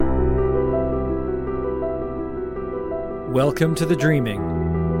Welcome to The Dreaming.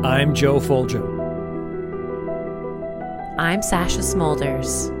 I'm Joe Foljam. I'm Sasha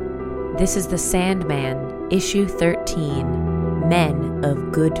Smolders. This is the Sandman, issue 13, Men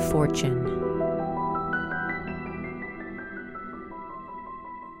of Good Fortune.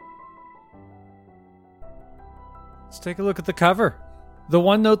 Let's take a look at the cover. The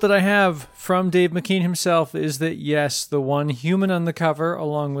one note that I have from Dave McKean himself is that, yes, the one human on the cover,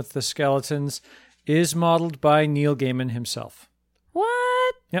 along with the skeletons, is modeled by Neil Gaiman himself.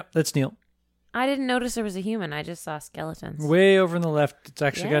 What? Yep, that's Neil. I didn't notice there was a human. I just saw skeletons. Way over on the left, it's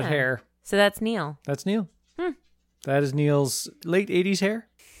actually got hair. So that's Neil. That's Neil. That is Neil's late 80s hair.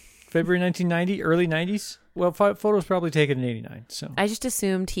 February 1990, early 90s. Well, photos probably taken in 89. So I just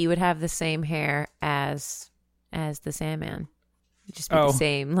assumed he would have the same hair as the Sandman. It'd just be the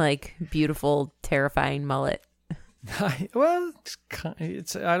same, like, beautiful, terrifying mullet. Well,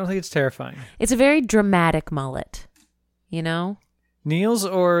 it's I don't think it's terrifying. It's a very dramatic mullet, you know? Neil's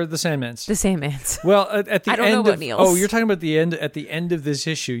or the Sandman's? The Sandman's. Well, at the I don't end know about of Neil's. Oh, you're talking about the end at the end of this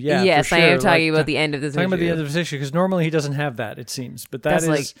issue. Yeah. Yes, for I sure. am talking about the end of this issue. Talking about the end of this issue because normally he doesn't have that, it seems. But that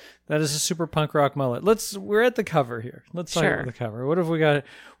is a super punk rock mullet. We're at the cover here. Let's talk about the cover. What have we got?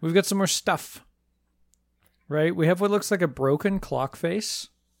 We've got some more stuff. Right? We have what looks like a broken clock face.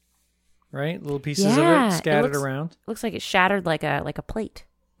 Right? Little pieces of it scattered around. Looks like it shattered like a plate.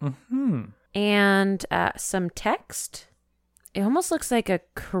 Mm-hmm. And some text. It almost looks like a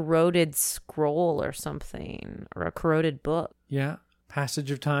corroded scroll or something, or a corroded book. Yeah.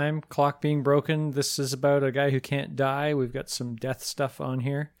 Passage of time, clock being broken. This is about a guy who can't die. We've got some death stuff on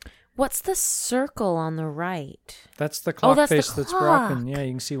here. What's the circle on the right? That's the clock that's face the that's clock. broken. Yeah,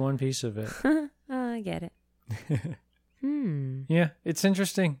 you can see one piece of it. I get it. Yeah, it's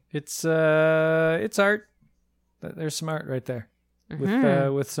interesting. It's art. There's some art right there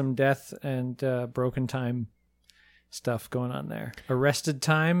with some death and broken time stuff going on there. Arrested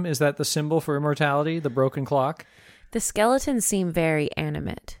time, is that the symbol for immortality? The broken clock. The skeletons seem very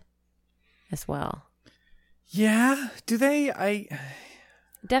animate as well. Yeah, do they?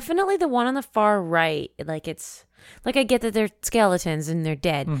 Definitely the one on the far right. Like I get that they're skeletons and they're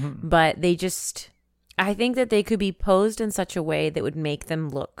dead, but they just. I think that they could be posed in such a way that would make them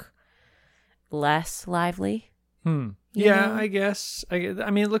look less lively. Yeah, know? I guess.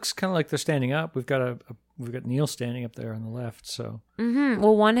 I mean, it looks kind of like they're standing up. We've got Neil standing up there on the left. So,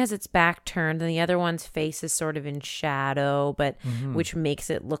 well, one has its back turned, and the other one's face is sort of in shadow, but which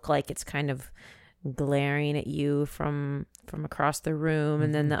makes it look like it's kind of glaring at you from across the room,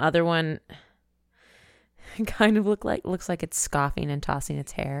 and then the other one kind of looks like it's scoffing and tossing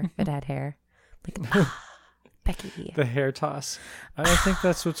its hair if it had hair. Like, Becky. The hair toss. I don't think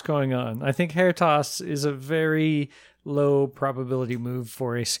that's what's going on. I think hair toss is a very low probability move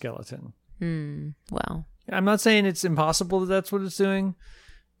for a skeleton. Well. I'm not saying it's impossible that that's what it's doing,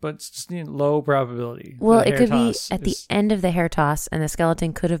 but it's just low probability. Well, it could be at the end of the hair toss, and the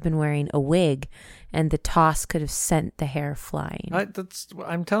skeleton could have been wearing a wig, and the toss could have sent the hair flying.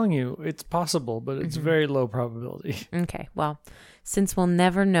 I'm telling you, it's possible, but it's very low probability. Okay, well, since we'll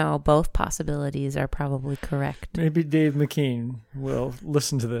never know, both possibilities are probably correct. Maybe Dave McKean will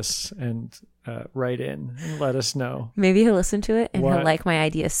listen to this and write in and let us know. Maybe he'll listen to it and he'll like my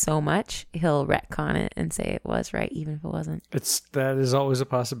idea so much, he'll retcon it and say it was right, even if it wasn't. That is always a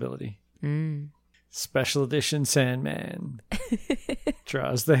possibility. Special edition Sandman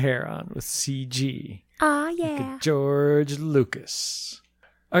draws the hair on with CG. Yeah. Like a George Lucas.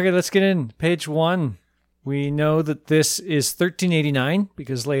 Okay, let's get in. Page 1. We know that this is 1389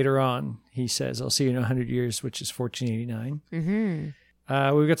 because later on he says, I'll see you in 100 years, which is 1489.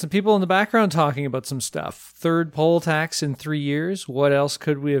 We've got some people in the background talking about some stuff. Third poll tax in 3 years. What else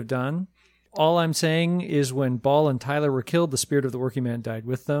could we have done? All I'm saying is when Ball and Tyler were killed, the spirit of the working man died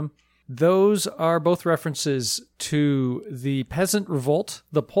with them. Those are both references to the peasant revolt.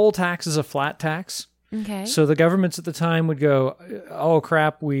 The poll tax is a flat tax. Okay. So the governments at the time would go, oh,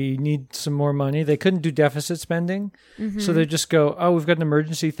 crap, we need some more money. They couldn't do deficit spending. So they'd just go, oh, we've got an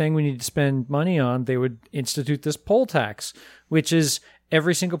emergency thing we need to spend money on. They would institute this poll tax, which is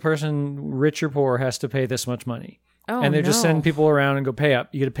every single person, rich or poor, has to pay this much money. Oh, and they just send people around and go, pay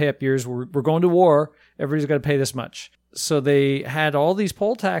up. You got to pay up yours. We're going to war. Everybody's got to pay this much. So they had all these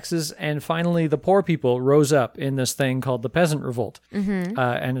poll taxes, and finally the poor people rose up in this thing called the Peasant Revolt.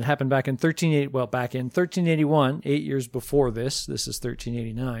 And it happened back in 1381, 8 years before this. This is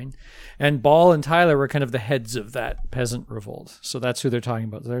 1389. And Ball and Tyler were kind of the heads of that Peasant Revolt. So that's who they're talking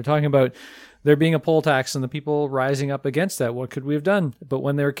about. They're talking about there being a poll tax and the people rising up against that. What could we have done? But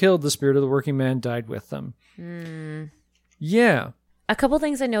when they were killed, the spirit of the working man died with them. Yeah. A couple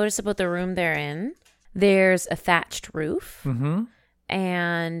things I noticed about the room they're in. There's a thatched roof. Mm-hmm.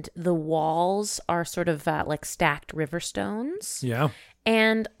 And the walls are sort of like stacked river stones. Yeah.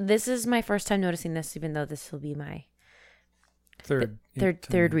 And this is my first time noticing this, even though this will be my third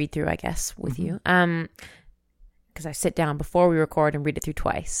read through, I guess, with you. Because I sit down before we record and read it through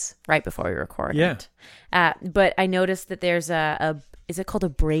twice, right before we record. Yeah. But I noticed that there's is it called a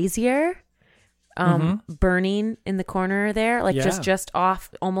brazier? Burning in the corner there, like just off,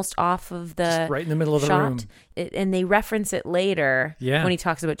 almost off of the just right in the middle of the room. And they reference it later when he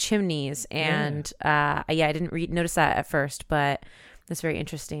talks about chimneys. And I didn't notice that at first, but that's very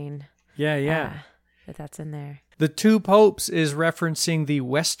interesting. That's in there. The Two Popes is referencing the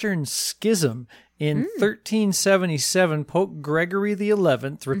Western Schism. In 1377, Pope Gregory XI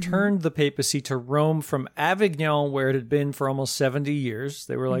returned the papacy to Rome from Avignon, where it had been for almost 70 years.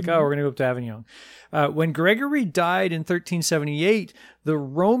 They were like, we're going to go up to Avignon. When Gregory died in 1378, the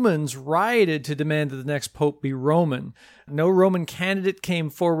Romans rioted to demand that the next pope be Roman. No Roman candidate came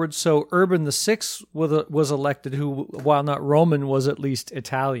forward, so Urban VI was elected, who, while not Roman, was at least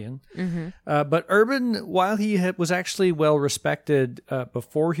Italian. But Urban, while he was actually well respected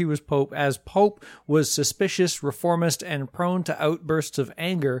before he was pope, as pope, was suspicious, reformist, and prone to outbursts of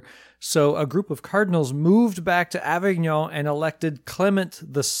anger. So a group of cardinals moved back to Avignon and elected Clement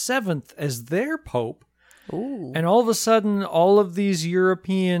VII as their pope. Ooh. And all of a sudden, all of these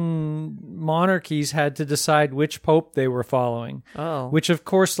European monarchies had to decide which pope they were following. Oh. Which, of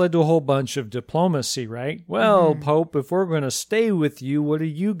course, led to a whole bunch of diplomacy, right? Well, Pope, if we're going to stay with you, what are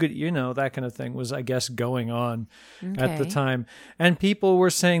you good? That kind of thing was, I guess, going on at the time. And people were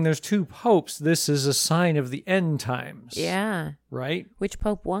saying there's two popes. This is a sign of the end times. Yeah. Right? Which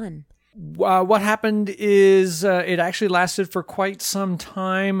pope won? What happened is it actually lasted for quite some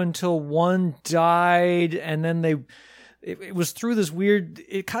time until one died, and then it was through this weird,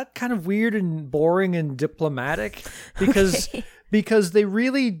 it got kind of weird and boring and diplomatic because they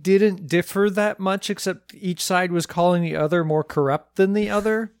really didn't differ that much, except each side was calling the other more corrupt than the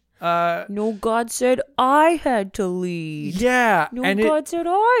other. No, God said I had to lead. Yeah. God said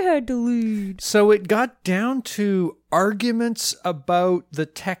I had to lead. So it got down to arguments about the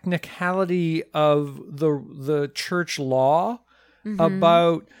technicality of the church law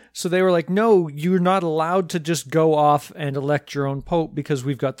so they were like, no, you're not allowed to just go off and elect your own pope because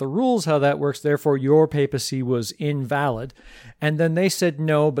we've got the rules how that works. Therefore, your papacy was invalid. And then they said,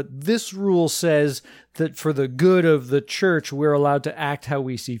 no, but this rule says that for the good of the church, we're allowed to act how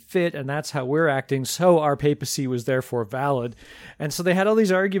we see fit. And that's how we're acting. So our papacy was therefore valid. And so they had all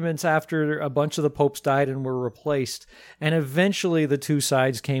these arguments after a bunch of the popes died and were replaced. And eventually the two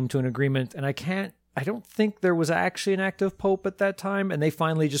sides came to an agreement. And I don't think there was actually an active pope at that time, and they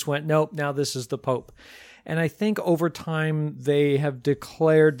finally just went, nope, now this is the pope. And I think over time they have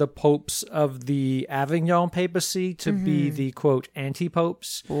declared the popes of the Avignon papacy to be the, quote,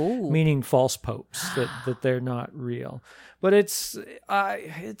 anti-popes, meaning false popes, that they're not real. But it's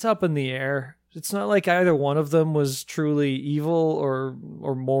up in the air. It's not like either one of them was truly evil or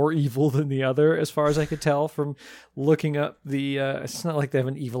more evil than the other, as far as I could tell from looking up the... it's not like they have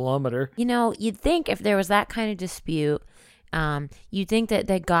an evilometer. You'd think if there was that kind of dispute, you'd think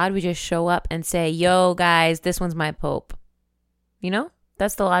that God would just show up and say, yo, guys, this one's my pope.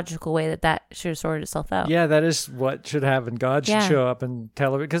 That's the logical way that should have sorted itself out. Yeah, that is what should happen. God should show up and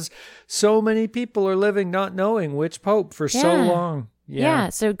tell it, because so many people are living not knowing which pope for so long. Yeah,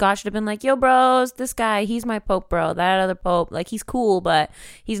 so God should have been like, yo, bros, this guy, he's my pope, bro. That other pope, like, he's cool, but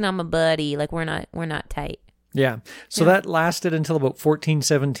he's not my buddy. Like, we're not tight. Yeah. So that lasted until about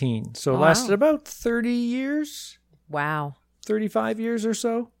 1417. So it lasted about 30 years. Wow. 35 years or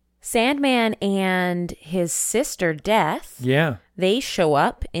so. Sandman and his sister, Death. Yeah. They show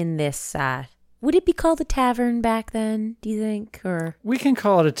up in this... would it be called a tavern back then, do you think? Or we can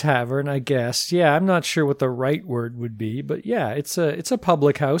call it a tavern, I guess. Yeah, I'm not sure what the right word would be, but yeah, it's a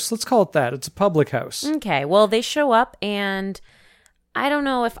public house. Let's call it that. It's a public house. Okay, well, they show up, and I don't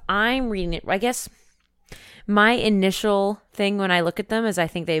know if I'm reading it. I guess my initial thing when I look at them is I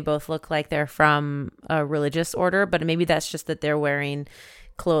think they both look like they're from a religious order, but maybe that's just that they're wearing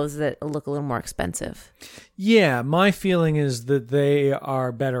clothes that look a little more expensive. Yeah, my feeling is that they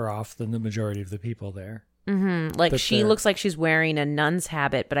are better off than the majority of the people there. Mm-hmm. Like, she looks like she's wearing a nun's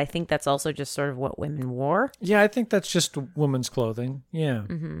habit, but I think that's also just sort of what women wore. Yeah, I think that's just women's clothing. Yeah.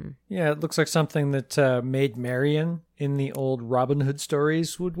 Mm-hmm. Yeah, it looks like something that Maid Marian in the old Robin Hood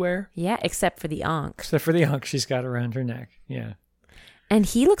stories would wear. Yeah, except for the ankh. Except for the ankh she's got around her neck. Yeah. And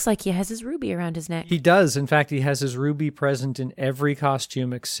he looks like he has his ruby around his neck. He does. In fact, he has his ruby present in every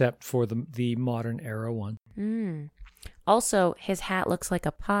costume except for the modern era one. Also, his hat looks like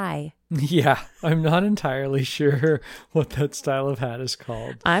a pie. Yeah, I'm not entirely sure what that style of hat is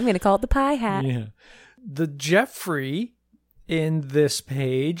called. I'm going to call it the pie hat. Yeah. The Geoffrey in this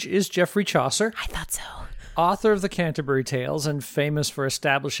page is Geoffrey Chaucer, I thought so. author of the Canterbury Tales and famous for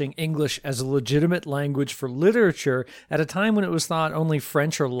establishing English as a legitimate language for literature at a time when it was thought only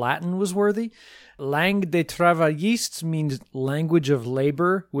French or Latin was worthy. Langue des travaillistes means language of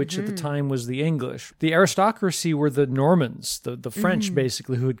labor, which at the time was the English. The aristocracy were the Normans, the French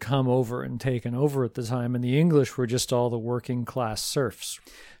basically, who had come over and taken over at the time, and the English were just all the working class serfs.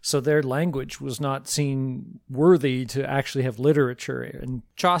 So their language was not seen worthy to actually have literature. And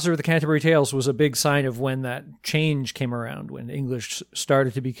Chaucer, the Canterbury Tales, was a big sign of when that change came around, when English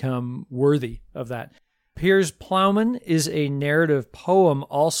started to become worthy of that. Piers Plowman is a narrative poem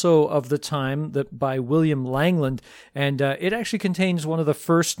also of the time that by William Langland, and it actually contains one of the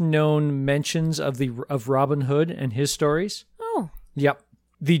first known mentions of Robin Hood and his stories. Oh. Yep.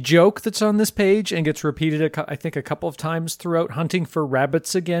 The joke that's on this page and gets repeated, I think, a couple of times throughout, hunting for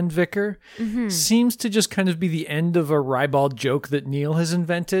rabbits again, Vicar, seems to just kind of be the end of a ribald joke that Neil has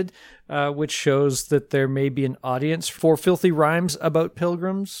invented, which shows that there may be an audience for filthy rhymes about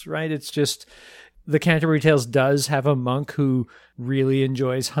pilgrims, right? It's just... The Canterbury Tales does have a monk who really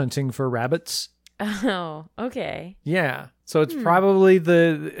enjoys hunting for rabbits. Oh, okay. Yeah. So it's probably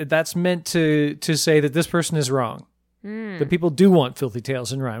that's meant to say that this person is wrong. That people do want filthy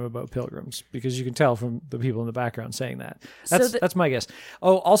tales and rhyme about pilgrims, because you can tell from the people in the background saying that. That's my guess.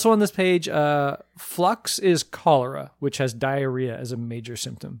 Oh, also on this page, flux is cholera, which has diarrhea as a major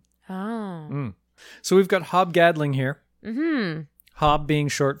symptom. Oh. So we've got Hob Gadling here. Mm-hmm. Hob being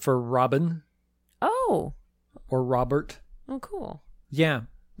short for Robin. Oh. Or Robert. Oh, cool. Yeah.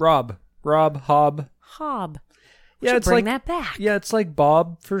 Rob, Hob. Hob. Yeah, it's bring like that back. Yeah, it's like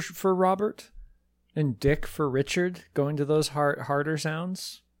Bob for Robert and Dick for Richard, going to those harder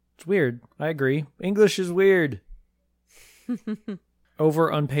sounds. It's weird. I agree. English is weird.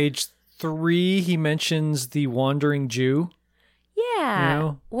 Over on page 3, he mentions the Wandering Jew. Yeah. You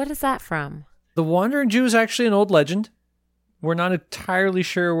know? What is that from? The Wandering Jew is actually an old legend. We're not entirely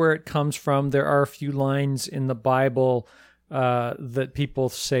sure where it comes from. There are a few lines in the Bible that people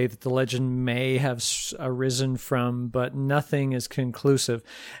say that the legend may have arisen from, but nothing is conclusive.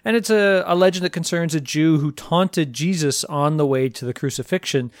 And it's a legend that concerns a Jew who taunted Jesus on the way to the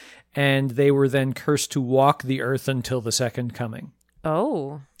crucifixion, and they were then cursed to walk the earth until the second coming.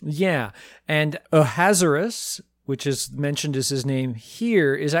 Oh. Yeah. And Ahasuerus, which is mentioned as his name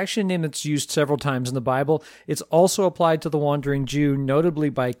here, is actually a name that's used several times in the Bible. It's also applied to the Wandering Jew, notably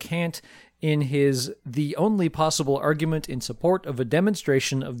by Kant in his The Only Possible Argument in Support of a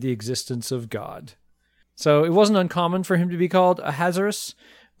Demonstration of the Existence of God. So it wasn't uncommon for him to be called Ahasuerus,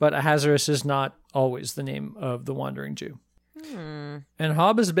 but Ahasuerus is not always the name of the Wandering Jew. And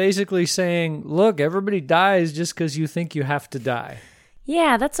Hob is basically saying, look, everybody dies just because you think you have to die.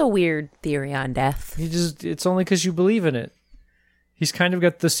 Yeah, that's a weird theory on death. It's only because you believe in it. He's kind of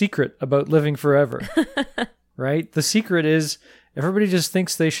got the secret about living forever, right? The secret is everybody just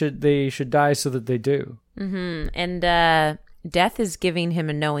thinks they should die so that they do. Mm-hmm. And death is giving him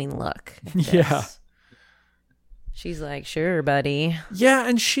a knowing look. Yeah. She's like, sure, buddy. Yeah,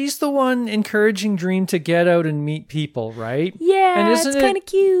 and she's the one encouraging Dream to get out and meet people, right? Yeah, and it's kind of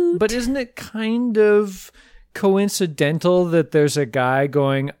cute. But isn't it kind of coincidental that there's a guy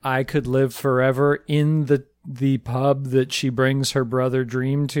going, I could live forever, in the pub that she brings her brother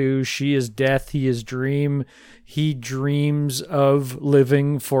Dream to? She is death, he is Dream. He dreams of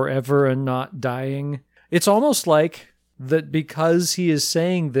living forever and not dying. It's almost like that because he is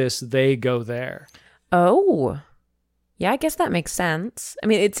saying this, they go there. Oh. Yeah, I guess that makes sense. I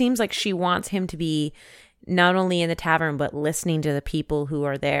mean, it seems like she wants him to be not only in the tavern, but listening to the people who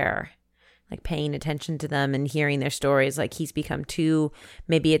are there. Like paying attention to them and hearing their stories. Like he's become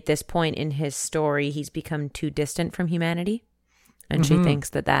maybe at this point in his story, he's become too distant from humanity. And she thinks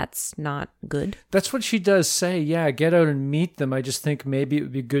that that's not good. That's what she does say. Yeah, get out and meet them. I just think maybe it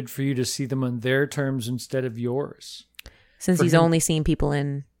would be good for you to see them on their terms instead of yours. Since he's only seen people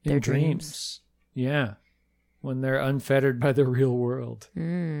in their dreams. Yeah, when they're unfettered by the real world.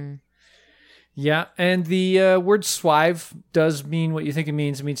 Yeah, and the word swive does mean what you think it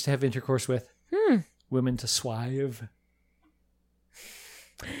means. It means to have intercourse with. Women to swive.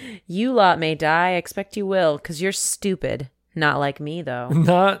 You lot may die. I expect you will, because you're stupid. Not like me, though.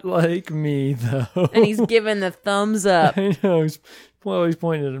 Not like me, though. And he's giving the thumbs up. I know. He's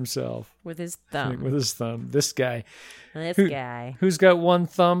pointing at himself. With his thumb. With his thumb. This guy. Guy. Who's got one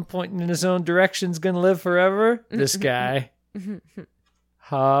thumb pointing in his own direction is going to live forever? This guy.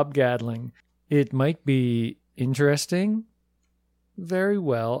 Hob Gadling. It might be interesting. Very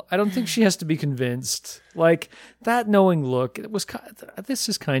well. I don't think she has to be convinced. Like, that knowing look, this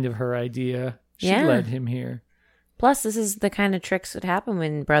is kind of her idea. She led him here. Plus, this is the kind of tricks that happen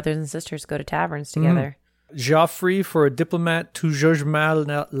when brothers and sisters go to taverns together. Geoffrey, for a diplomat, tu juges mal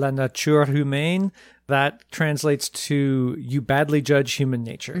la nature humaine. That translates to you badly judge human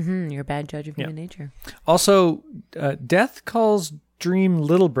nature. You're a bad judge of human nature. Also, Death calls Dream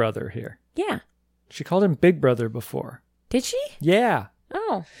little brother here. Yeah. She called him big brother before. Did she? Yeah.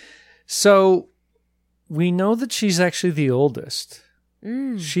 Oh. So we know that she's actually the oldest.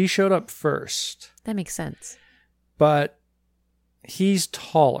 She showed up first. That makes sense. But he's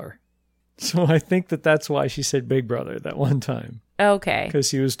taller. So I think that's why she said big brother that one time. Okay.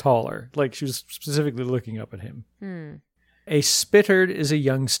 Because he was taller. Like, she was specifically looking up at him. A spittard is a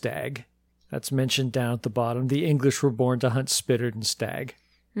young stag. That's mentioned down at the bottom. The English were born to hunt spittard and stag.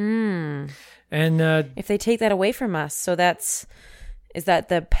 And if they take that away from us, is that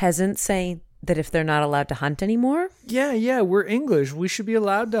the peasants saying that if they're not allowed to hunt anymore? Yeah, we're English. We should be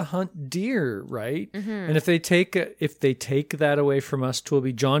allowed to hunt deer, right? And if they take that away from us, 'twill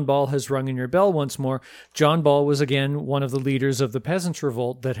be John Ball has rung in your bell once more. John Ball was again one of the leaders of the peasants'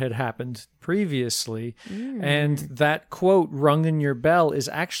 revolt that had happened previously. And that quote, rung in your bell, is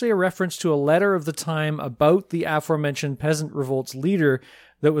actually a reference to a letter of the time about the aforementioned peasant revolt's leader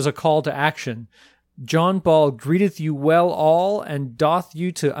that was a call to action. John Ball greeteth you well all, and doth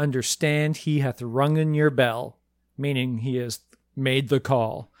you to understand he hath rung in your bell, meaning he has made the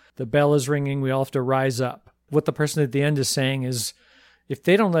call. The bell is ringing, we all have to rise up. What the person at the end is saying is, if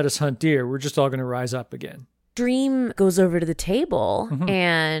they don't let us hunt deer, we're just all going to rise up again. Dream goes over to the table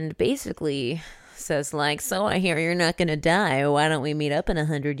and basically says, like, so I hear you're not going to die. Why don't we meet up in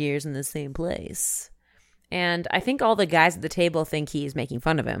 100 years in the same place? And I think all the guys at the table think he's making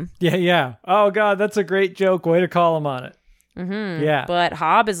fun of him. Yeah. Oh, God, that's a great joke. Way to call him on it. Yeah. But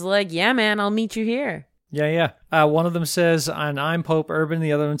Hob is like, yeah, man, I'll meet you here. Yeah. One of them says, and I'm Pope Urban.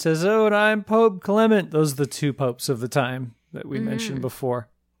 The other one says, oh, and I'm Pope Clement. Those are the two popes of the time that we mentioned before.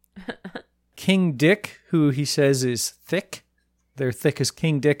 King Dick, who he says is thick. Their thickest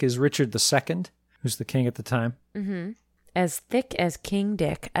King Dick is Richard II, who's the king at the time. As thick as King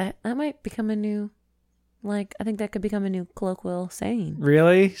Dick. That might become a new... I think that could become a new colloquial saying.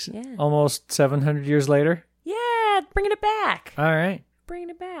 Really? Yeah. Almost 700 years later? Yeah, bringing it back. All right. Bringing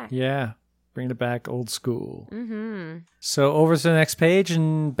it back. Yeah, bringing it back old school. So over to the next page,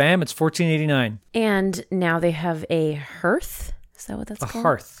 and bam, it's 1489. And now they have a hearth. Is that what that's called?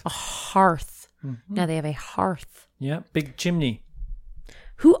 Hearth. A hearth. Now they have a hearth. Yeah, big chimney.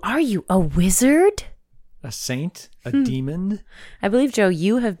 Who are you, a wizard? A saint? A demon? I believe, Joe,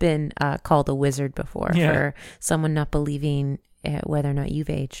 you have been called a wizard before for someone not believing whether or not you've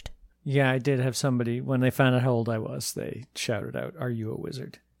aged. Yeah, I did have somebody, when they found out how old I was, they shouted out, are you a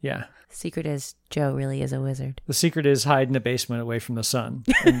wizard? Yeah. Secret is Joe really is a wizard. The secret is hide in the basement away from the sun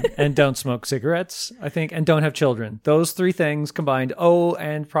and don't smoke cigarettes, I think, and don't have children. Those three things combined. Oh,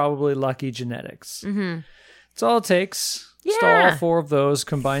 and probably lucky genetics. It's all it takes. Yeah. Just all four of those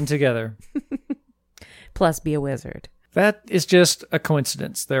combined together. Plus be a wizard. That is just a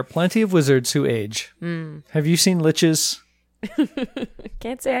coincidence. There are plenty of wizards who age. Have you seen liches?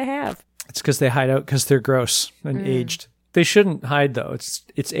 Can't say I have. It's because they hide out because they're gross and aged. They shouldn't hide, though. It's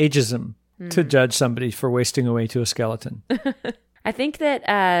ageism to judge somebody for wasting away to a skeleton. I think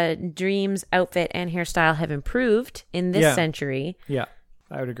that Dream's outfit and hairstyle have improved in this century. Yeah,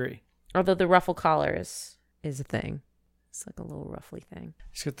 I would agree. Although the ruffle collar is a thing. It's like a little ruffly thing.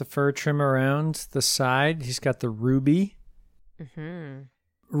 He's got the fur trim around the side. He's got the ruby.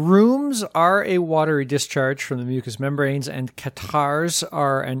 Rheums are a watery discharge from the mucous membranes, and catarrhs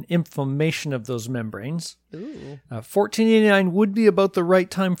are an inflammation of those membranes. 1489 would be about the right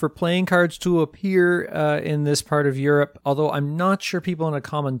time for playing cards to appear in this part of Europe, although I'm not sure people in a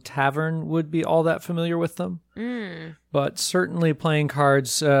common tavern would be all that familiar with them. But certainly playing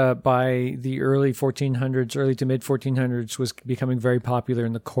cards by the early 1400s, early to mid 1400s, was becoming very popular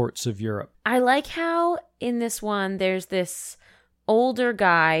in the courts of Europe. I like how in this one there's this older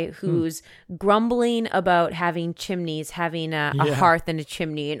guy who's grumbling about having chimneys, having a hearth and a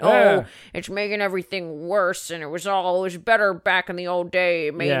chimney, and it's making everything worse, and it was better back in the old day.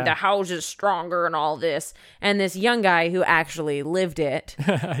 It made the houses stronger and all this. And this young guy who actually lived it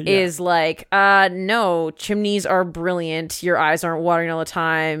is like, no, chimneys are brilliant. Your eyes aren't watering all the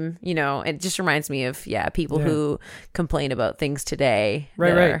time. You know, it just reminds me of people who complain about things today.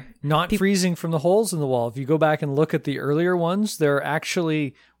 Right. Not freezing from the holes in the wall. If you go back and look at the earlier ones, they're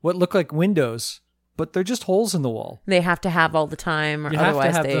actually what look like windows, but they're just holes in the wall. They have to have all the time, or you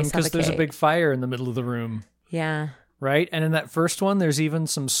otherwise have to have they them because there's a big fire in the middle of the room. Yeah. right? And in that first one, there's even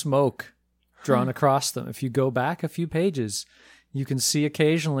some smoke drawn across them. If you go back a few pages, you can see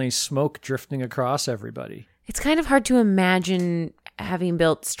occasionally smoke drifting across everybody. It's kind of hard to imagine having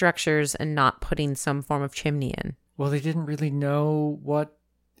built structures and not putting some form of chimney in. Well, they didn't really know what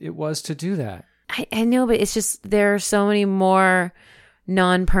it was to do that. I know, but it's just there are so many more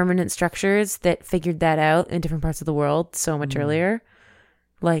non-permanent structures that figured that out in different parts of the world so much earlier.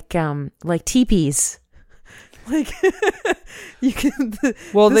 Like teepees. Like you can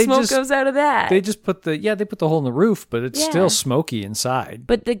the smoke goes out of that. They just put the hole in the roof, but it's still smoky inside.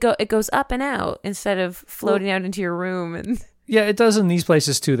 But it goes up and out instead of floating out into your room. And yeah, it does in these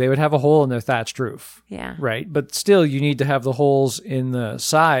places too. They would have a hole in their thatched roof. Yeah. Right. But still you need to have the holes in the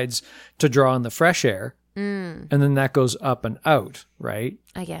sides to draw in the fresh air. And then that goes up and out, right?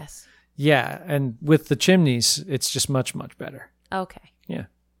 I guess. Yeah, and with the chimneys, it's just much, much better. Okay. Yeah.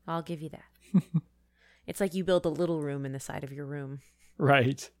 I'll give you that. It's like you build a little room in the side of your room.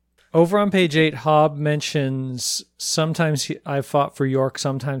 Right. Over on page 8, Hob mentions sometimes I fought for York,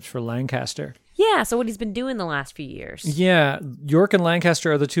 sometimes for Lancaster. Yeah, so what he's been doing the last few years. Yeah, York and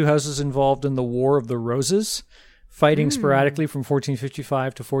Lancaster are the two houses involved in the War of the Roses, fighting sporadically from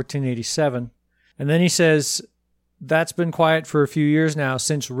 1455 to 1487. And then he says, that's been quiet for a few years now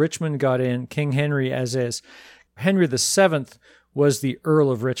since Richmond got in, King Henry as is. Henry VII was the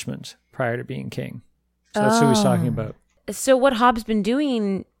Earl of Richmond prior to being king. So that's who he's talking about. So what Hob's been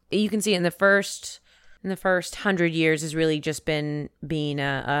doing, you can see in the first 100 years has really just been being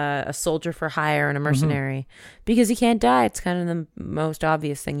a soldier for hire and a mercenary. Because he can't die. It's kind of the most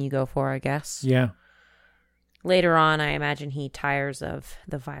obvious thing you go for, I guess. Yeah. Later on, I imagine he tires of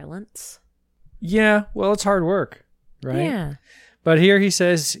the violence. Yeah, well, it's hard work, right? Yeah. But here he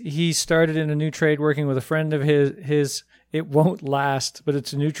says he started in a new trade working with a friend of his. It won't last, but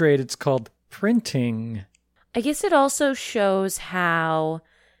it's a new trade. It's called printing. I guess it also shows how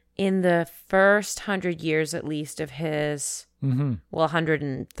in the first 100 years, at least, of his,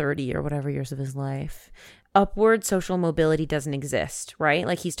 130 or whatever years of his life, upward social mobility doesn't exist, right?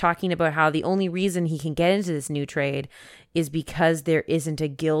 Like he's talking about how the only reason he can get into this new trade is because there isn't a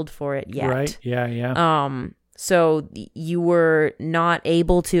guild for it yet. Right, yeah. So you were not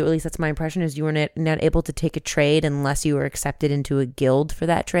able to, at least that's my impression, is you were not able to take a trade unless you were accepted into a guild for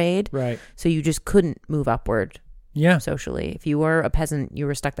that trade. Right. So you just couldn't move upward. Yeah. Socially. If you were a peasant, you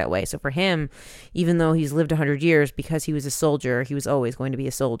were stuck that way. So for him, even though he's lived 100 years, because he was a soldier, he was always going to be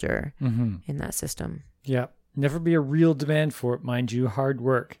a soldier in that system. Yeah. Never be a real demand for it, mind you. Hard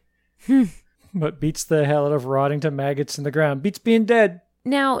work. But beats the hell out of rotting to maggots in the ground. Beats being dead.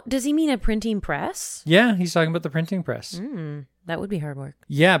 Now, does he mean a printing press? Yeah, he's talking about the printing press. That would be hard work.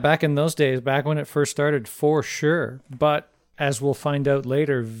 Yeah, back in those days, back when it first started, for sure. But as we'll find out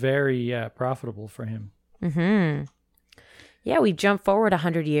later, very profitable for him. Yeah, we jump forward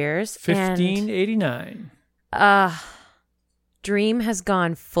 100 years. 1589. Dream has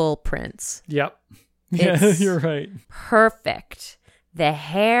gone full Prince. Yep. Yeah, you're right. Perfect. The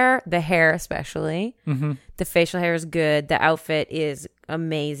hair especially. The facial hair is good. The outfit is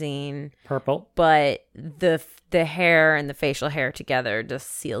amazing. Purple. But the hair and the facial hair together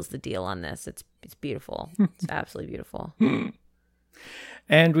just seals the deal on this. It's beautiful. It's absolutely beautiful.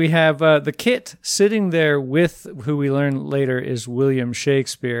 And we have the Kit sitting there with, who we learn later is William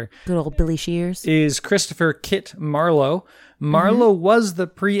Shakespeare. Good old Billy Shears. Is Christopher Kit Marlowe. Marlowe was the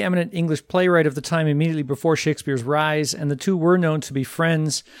preeminent English playwright of the time immediately before Shakespeare's rise, and the two were known to be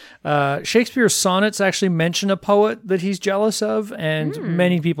friends. Shakespeare's sonnets actually mention a poet that he's jealous of, and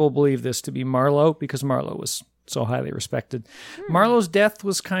many people believe this to be Marlowe because Marlowe was so highly respected. Marlowe's death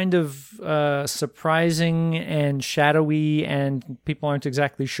was kind of surprising and shadowy, and people aren't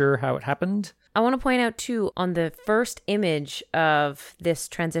exactly sure how it happened. I want to point out, too, on the first image of this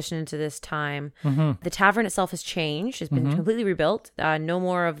transition into this time, the tavern itself has changed. It's been completely rebuilt. No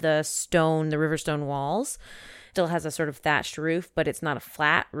more of the river stone walls. Still has a sort of thatched roof, but it's not a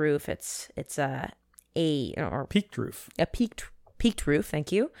flat roof. It's a peaked roof. A peaked roof,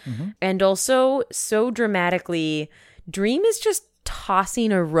 thank you. And also, so dramatically, Dream is just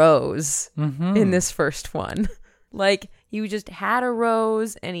tossing a rose in this first one. Like, he just had a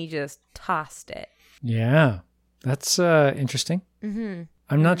rose and he just tossed it. Yeah, that's interesting. I'm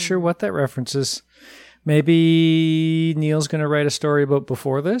not sure what that references. Maybe Neil's going to write a story about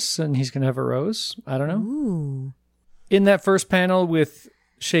before this and he's going to have a rose. I don't know. Ooh. In that first panel with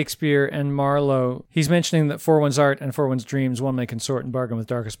Shakespeare and Marlowe, he's mentioning that for one's art and for one's dreams, one may consort and bargain with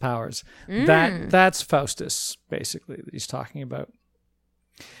darkest powers. That's Faustus, basically, that he's talking about.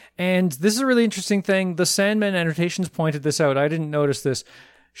 And this is a really interesting thing. The Sandman annotations pointed this out. I didn't notice this.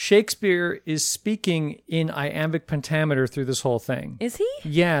 Shakespeare is speaking in iambic pentameter through this whole thing. Is he?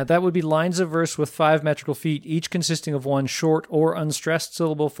 Yeah, that would be lines of verse with 5 metrical feet, each consisting of one short or unstressed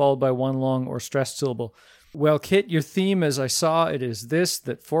syllable followed by one long or stressed syllable. Well, Kit, your theme, as I saw, it is this,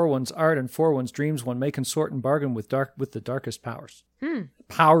 that for one's art and for one's dreams, one may consort and bargain with the darkest powers.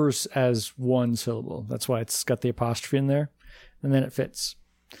 Powers as one syllable. That's why it's got the apostrophe in there. And then it fits.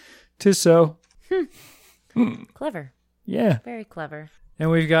 'Tis so. Clever. Yeah. Very clever. And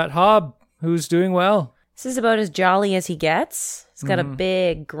we've got Hob, who's doing well. This is about as jolly as he gets. He's got a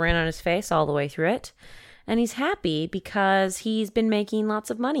big grin on his face all the way through it. And he's happy because he's been making lots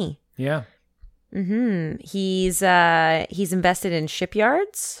of money. Yeah. He's invested in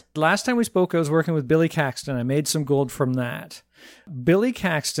shipyards. Last time we spoke, I was working with Billy Caxton. I made some gold from that. Billy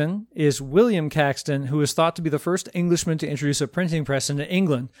Caxton is William Caxton, who is thought to be the first Englishman to introduce a printing press into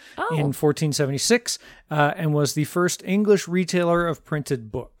England in 1476, and was the first English retailer of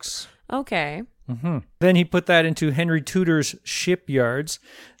printed books. Okay. Then he put that into Henry Tudor's shipyards.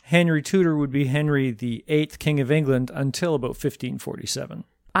 Henry Tudor would be Henry VIII, King of England, until about 1547.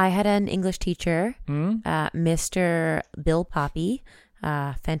 I had an English teacher, Mr. Bill Poppy,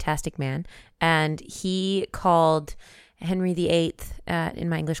 fantastic man, and he called Henry VIII, in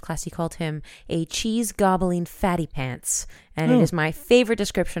my English class, he called him a cheese-gobbling fatty pants, and it is my favorite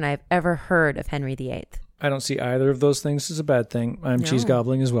description I've ever heard of Henry VIII. I don't see either of those things as a bad thing. I'm cheese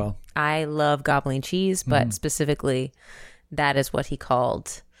gobbling as well. I love gobbling cheese, but specifically, that is what he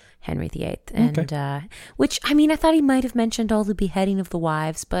called Henry VIII. And which, I mean, I thought he might have mentioned all the beheading of the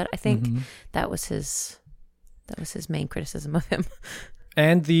wives, but I think that was his main criticism of him.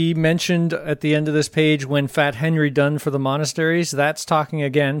 And the mentioned at the end of this page, when Fat Henry done for the monasteries, that's talking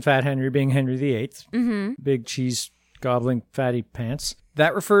again, Fat Henry being Henry VIII. Big cheese gobbling fatty pants.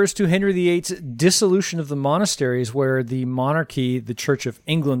 That refers to Henry VIII's dissolution of the monasteries, where the monarchy, the Church of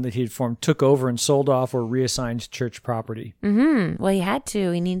England that he had formed, took over and sold off or reassigned church property. Well, he had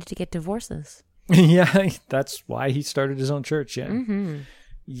to. He needed to get divorces. Yeah, that's why he started his own church. Yeah.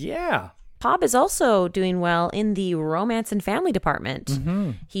 Yeah. Hob is also doing well in the romance and family department.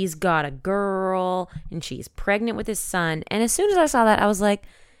 He's got a girl, and she's pregnant with his son. And as soon as I saw that, I was like,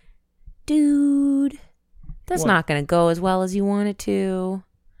 dude, that's not going to go as well as you want it to.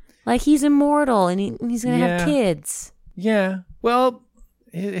 Like, he's immortal, and he's going to have kids. Yeah. Well,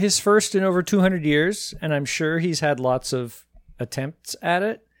 his first in over 200 years, and I'm sure he's had lots of attempts at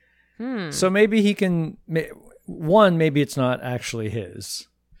it. So maybe he can... One, maybe it's not actually his.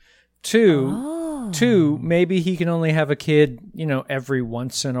 Two, maybe he can only have a kid, every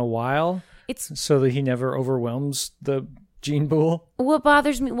once in a while. So that he never overwhelms the gene pool. What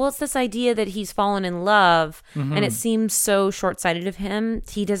bothers me, it's this idea that he's fallen in love, and it seems so short-sighted of him.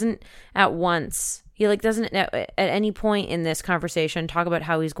 He doesn't doesn't at any point in this conversation talk about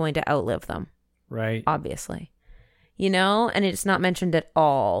how he's going to outlive them. Right. Obviously. And it's not mentioned at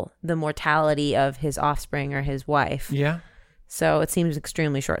all, the mortality of his offspring or his wife. Yeah. So it seems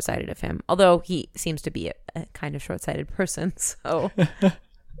extremely short-sighted of him, although he seems to be a kind of short-sighted person. So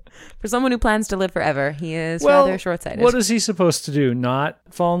for someone who plans to live forever, he is rather short-sighted. What is he supposed to do? Not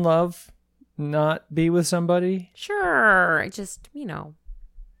fall in love? Not be with somebody? Sure. Just, No.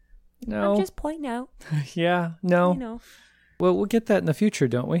 I'm just pointing out. Yeah. No. Well, we'll get that in the future,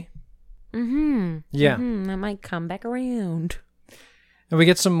 don't we? Yeah. That might come back around. And we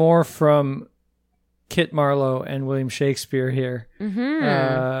get some more from Kit Marlowe and William Shakespeare here.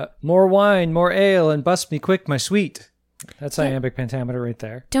 More wine, more ale, and bust me quick, my sweet. That's iambic pentameter right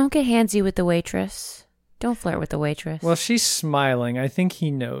there. Don't get handsy with the waitress. Don't flirt with the waitress. Well, she's smiling. I think he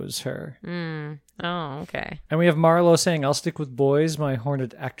knows her. Oh, okay. And we have Marlowe saying, I'll stick with boys, my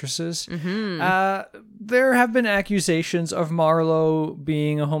horned actresses. There have been accusations of Marlowe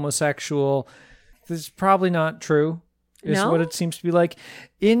being a homosexual. This is probably not true. Is what it seems to be like.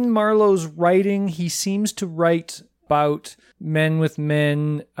 In Marlowe's writing, he seems to write about men with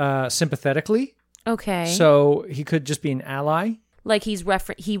men sympathetically. Okay. So he could just be an ally. Like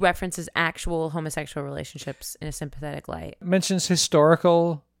he references actual homosexual relationships in a sympathetic light. Mentions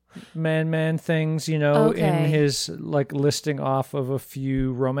historical man things, in his listing off of a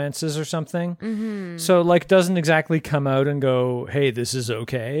few romances or something. So doesn't exactly come out and go, hey, this is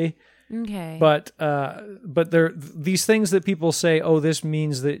okay. Okay. But there these things that people say, oh, this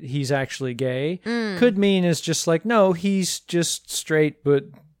means that he's actually gay, could mean is just no, he's just straight but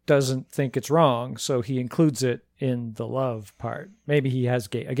doesn't think it's wrong, so he includes it in the love part. Maybe he has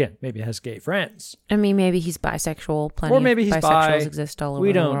gay friends. I mean, maybe he's bisexual. Plenty Or maybe he's of bisexuals exist all over we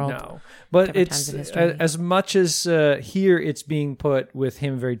the don't world. know. But different it's times in history. as much as here it's being put with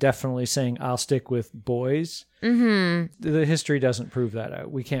him very definitely saying, I'll stick with boys. Mm-hmm. The history doesn't prove that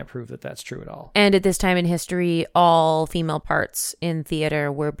out. We can't prove that that's true at all. And at this time in history, all female parts in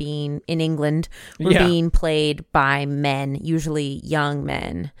theater were being played by men, usually young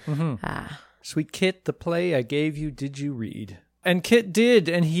men. Mm-hmm. Sweet Kit, the play I gave you, did you read? And Kit did,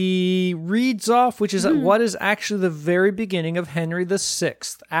 and he reads off, which is what is actually the very beginning of Henry VI,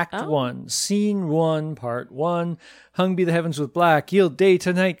 Act 1, Scene 1, Part 1. Hung be the heavens with black, yield day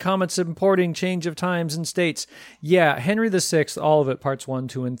to night, comets importing, change of times and states. Yeah, Henry VI, all of it, Parts 1,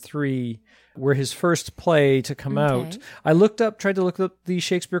 2, and 3, were his first play to come out. I tried to look up the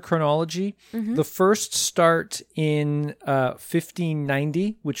Shakespeare chronology. The first start in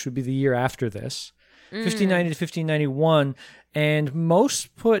 1590, which would be the year after this. 1590 to 1591, and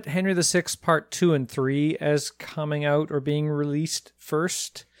most put Henry VI Part 2 and 3 as coming out or being released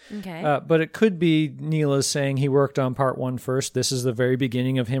first. Okay. But it could be Neela's saying he worked on Part 1 first. This is the very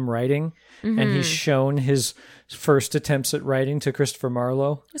beginning of him writing, and he's shown his first attempts at writing to Christopher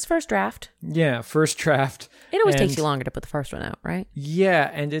Marlowe. His first draft. Yeah, first draft. It always takes you longer to put the first one out, right? Yeah,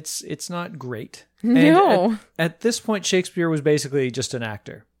 and it's not great. No. And at this point, Shakespeare was basically just an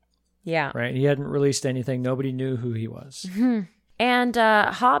actor. Yeah. Right. He hadn't released anything. Nobody knew who he was. And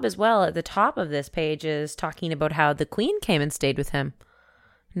Hob as well at the top of this page is talking about how the Queen came and stayed with him.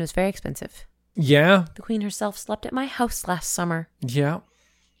 And it was very expensive. Yeah. The Queen herself slept at my house last summer. Yeah.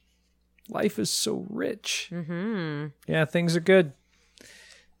 Life is so rich. Yeah, things are good.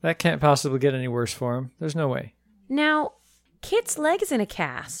 That can't possibly get any worse for him. There's no way. Now, Kit's leg is in a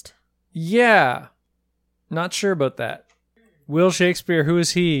cast. Yeah. Not sure about that. Will Shakespeare, who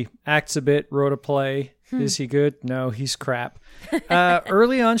is he? Acts a bit, wrote a play. Is he good? No, he's crap.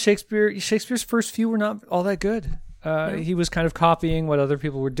 Early on, Shakespeare's first few were not all that good. He was kind of copying what other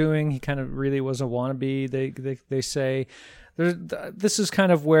people were doing. He kind of really was a wannabe, they say. This is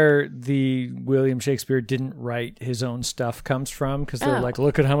kind of where the William Shakespeare didn't write his own stuff comes from, because they're like,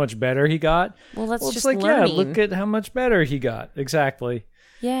 look at how much better he got. Well, that's just like, learning. Yeah, look at how much better he got. Exactly.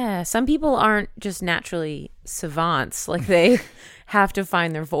 Yeah, some people aren't just naturally savants. Like, they have to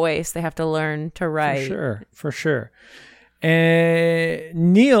find their voice. They have to learn to write. For sure. And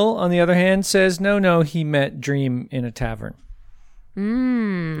Neil, on the other hand, says, no, he met Dream in a tavern.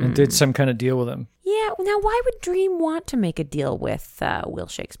 And did some kind of deal with him. Yeah, now why would Dream want to make a deal with Will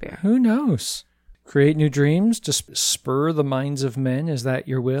Shakespeare? Who knows? Create new dreams to spur the minds of men. Is that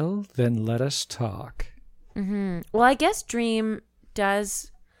your will? Then let us talk. Well, I guess Dream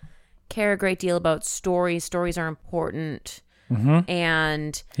does care a great deal about stories. Stories are important.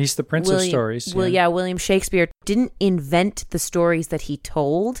 And he's the prince of stories. William Shakespeare didn't invent the stories that he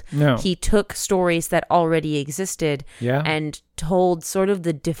told. No. He took stories that already existed and told sort of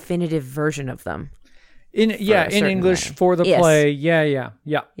the definitive version of them. In English way. For the play. Yeah.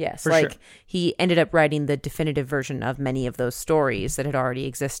 Yes, for like sure. He ended up writing the definitive version of many of those stories that had already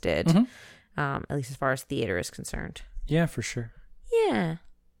existed, at least as far as theater is concerned. Yeah, for sure. Yeah.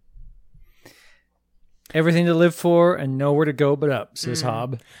 Everything to live for and nowhere to go but up, says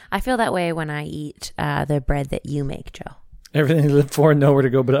Hob. I feel that way when I eat the bread that you make, Joe. Everything to live for and nowhere to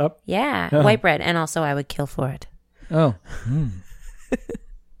go but up? Yeah, white bread. And also I would kill for it. Oh.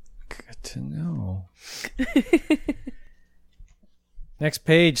 Good to know. Next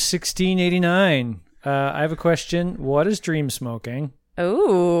page, 1689. I have a question. What is dream smoking?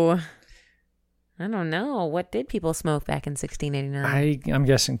 Oh, I don't know. What did people smoke back in 1689? I'm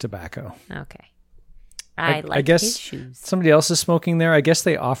guessing tobacco. Okay. I like guess his shoes. Somebody else is smoking there. I guess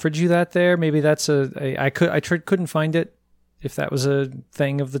they offered you that there. Maybe that's I couldn't find it, if that was a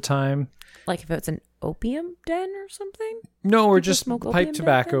thing of the time. Like if it's an opium den or something? No, or People just smoke pipe opium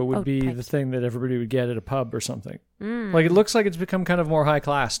tobacco back then? would be pipe. the thing that everybody would get at a pub or something. Like, it looks like it's become kind of more high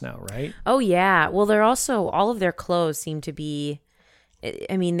class now, right? Oh, yeah. Well, they're also, all of their clothes seem to be,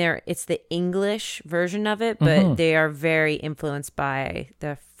 I mean, it's the English version of it, but they are very influenced by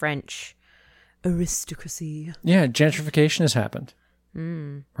the French aristocracy. Yeah, gentrification has happened.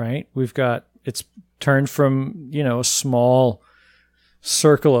 Right? It's turned from, a small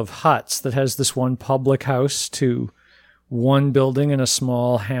circle of huts that has this one public house to one building in a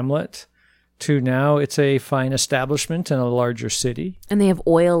small hamlet to now it's a fine establishment in a larger city. And they have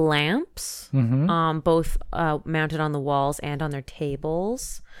oil lamps, both mounted on the walls and on their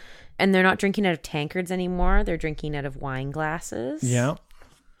tables. And they're not drinking out of tankards anymore. They're drinking out of wine glasses. Yeah.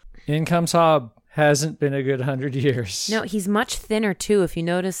 In comes Hob. hasn't been a good 100 years. No, he's much thinner too. If you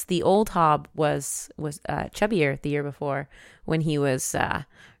notice, the old Hob was chubbier the year before when he was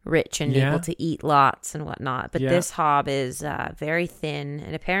rich and able to eat lots and whatnot. But this Hob is very thin,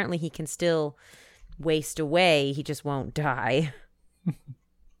 and apparently he can still waste away. He just won't die.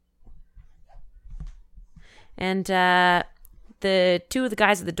 And the two of the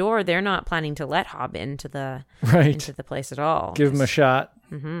guys at the door, they're not planning to let Hob into the place at all. Give him a shot.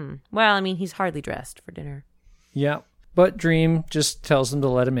 Mm-hmm. Well, I mean, he's hardly dressed for dinner. Yeah. But Dream just tells them to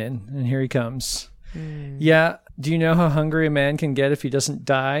let him in, and here he comes. Yeah. Do you know how hungry a man can get if he doesn't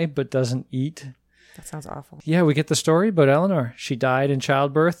die but doesn't eat? That sounds awful. Yeah, we get the story about Eleanor. She died in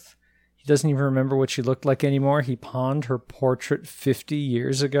childbirth. He doesn't even remember what she looked like anymore. He pawned her portrait 50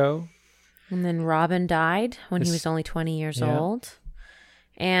 years ago. And then Robin died when he was only 20 years old.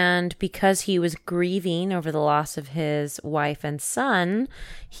 And because he was grieving over the loss of his wife and son,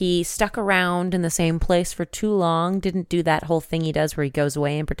 he stuck around in the same place for too long, didn't do that whole thing he does where he goes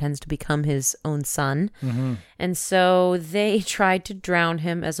away and pretends to become his own son. Mm-hmm. And so they tried to drown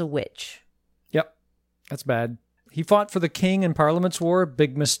him as a witch. Yep, that's bad. He fought for the king in Parliament's War,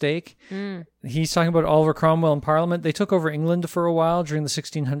 big mistake. He's talking about Oliver Cromwell in Parliament. They took over England for a while during the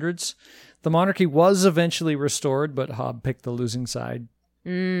 1600s. The monarchy was eventually restored, but Hob picked the losing side.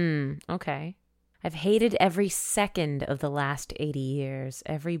 Okay. I've hated every second of the last 80 years.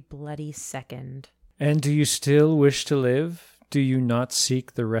 Every bloody second. And do you still wish to live? Do you not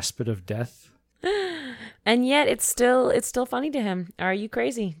seek the respite of death? And yet it's still funny to him. Are you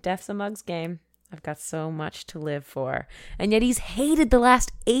crazy? Death's a mug's game. I've got so much to live for. And yet he's hated the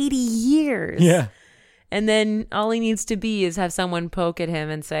last 80 years. Yeah. And then all he needs to be is have someone poke at him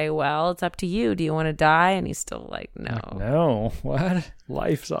and say, well, it's up to you. Do you want to die? And he's still like, no. No. What?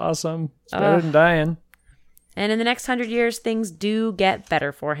 Life's awesome. It's better than dying. And in the next 100 years, things do get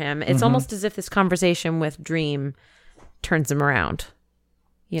better for him. It's almost as if this conversation with Dream turns him around.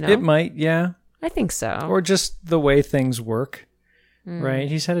 You know? It might, yeah. I think so. Or just the way things work, right?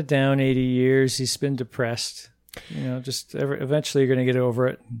 He's had it down 80 years. He's been depressed. You know, just eventually you're going to get over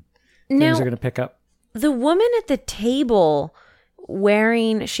it. Things are going to pick up. The woman at the table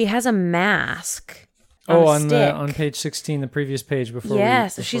she has a mask. On page 16, the previous page before.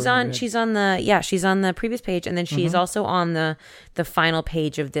 Yes, she's on the previous page, and then she's also on the final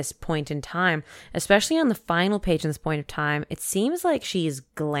page of this point in time. Especially on the final page in this point of time, it seems like she's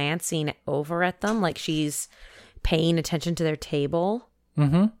glancing over at them, like she's paying attention to their table.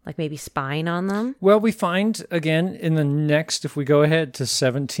 Like maybe spying on them. Well, we find again in the next, if we go ahead to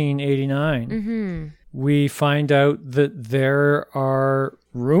 1789, we find out that there are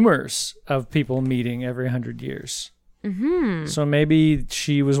rumors of people meeting every 100 years. So maybe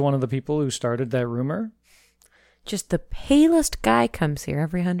she was one of the people who started that rumor. Just the palest guy comes here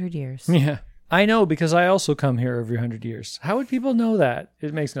every 100 years. Yeah. I know, because I also come here every 100 years. How would people know that?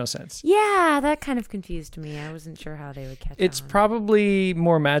 It makes no sense. Yeah, that kind of confused me. I wasn't sure how they would catch on. It's probably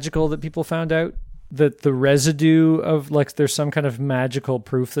more magical that people found out that the residue of, like, there's some kind of magical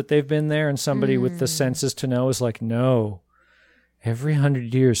proof that they've been there, and somebody with the senses to know is like, no, every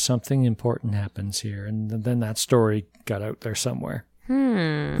 100 years something important happens here. And then that story got out there somewhere.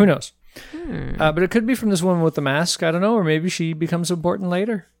 Who knows? But it could be from this woman with the mask. I don't know. Or maybe she becomes important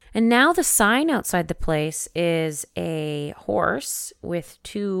later. And now the sign outside the place is a horse with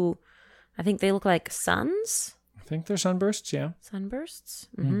two, I think they look like suns. I think they're sunbursts, yeah. Sunbursts?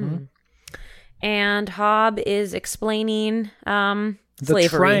 And Hob is explaining the slavery.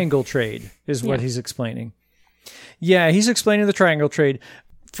 triangle trade is what he's explaining. Yeah, he's explaining the triangle trade.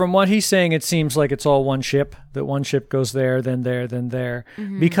 From what he's saying, it seems like it's all one ship, that one ship goes there, then there, then there.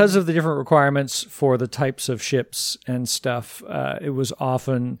 Because of the different requirements for the types of ships and stuff, it was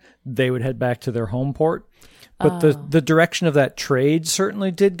often they would head back to their home port. But the direction of that trade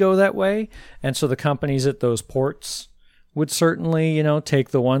certainly did go that way. And so the companies at those ports would certainly,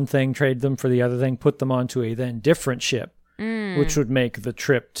 take the one thing, trade them for the other thing, put them onto a then different ship, which would make the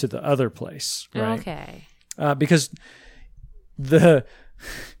trip to the other place, right? Okay. Because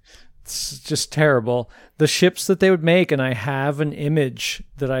it's just terrible. The ships that they would make, and I have an image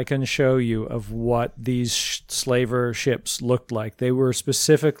that I can show you of what these slaver ships looked like. They were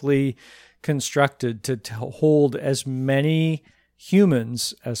specifically constructed to hold as many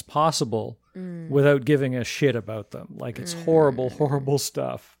humans as possible without giving a shit about them. Like, it's horrible, horrible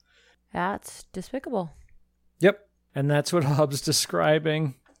stuff. That's despicable. Yep. And that's what Hob's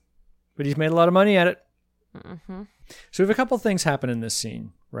describing. But he's made a lot of money at it. So we have a couple things happen in this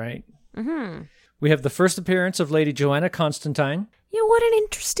scene, right? We have the first appearance of Lady Joanna Constantine. Yeah, what an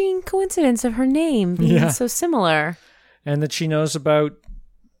interesting coincidence of her name being so similar. And that she knows about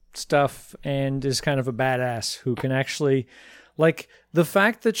stuff and is kind of a badass who can actually, like, the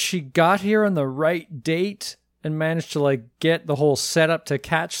fact that she got here on the right date and managed to, like, get the whole setup to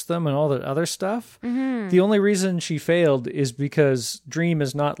catch them and all that other stuff. Mm-hmm. The only reason she failed is because Dream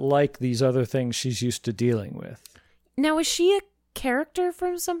is not like these other things she's used to dealing with. Now, is she a character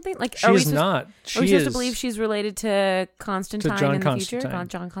from something? Like, she is not. Are we supposed to believe she's related to Constantine in the future?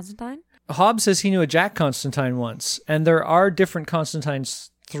 John Constantine? Hob says he knew a Jack Constantine once, and there are different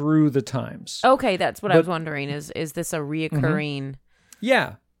Constantines through the times. Okay, that's what I was wondering. Is this a reoccurring... Mm-hmm.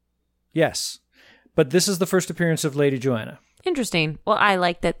 Yeah. Yes. But this is the first appearance of Lady Joanna. Interesting. Well, I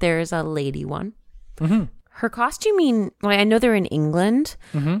like that there's a lady one. Mm-hmm. Her costuming, well, I know they're in England,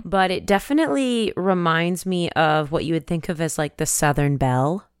 but it definitely reminds me of what you would think of as like the Southern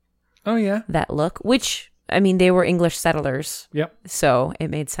Belle. Oh, yeah. That look, which, I mean, they were English settlers. Yep. So it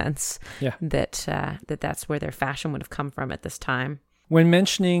made sense that that's where their fashion would have come from at this time. When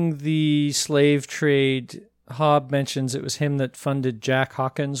mentioning the slave trade, Hob mentions it was him that funded Jack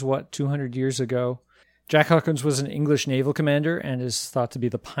Hawkins, 200 years ago. Jack Hawkins was an English naval commander and is thought to be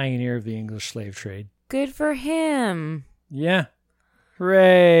the pioneer of the English slave trade. Good for him. Yeah.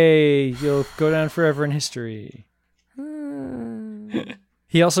 Hooray. You'll go down forever in history.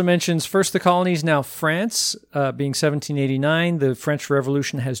 He also mentions first the colonies, now France, being 1789. The French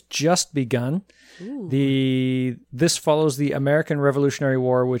Revolution has just begun. This follows the American Revolutionary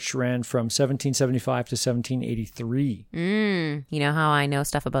War, which ran from 1775 to 1783. You know how I know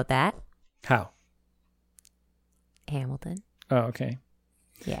stuff about that? How? Hamilton. Oh, okay.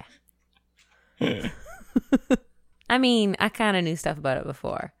 Yeah. I mean, I kind of knew stuff about it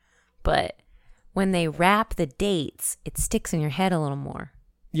before, but when they wrap the dates, it sticks in your head a little more.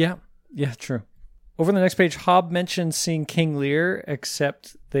 Yeah, true. Over the next page, Hob mentions seeing King Lear,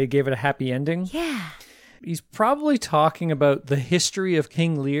 except they gave it a happy ending. Yeah. He's probably talking about the history of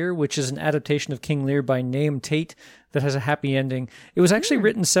King Lear, which is an adaptation of King Lear by Nahum Tate that has a happy ending. It was actually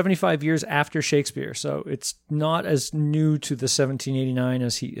written 75 years after Shakespeare, so it's not as new to the 1789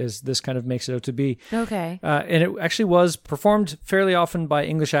 as this kind of makes it out to be. Okay. And it actually was performed fairly often by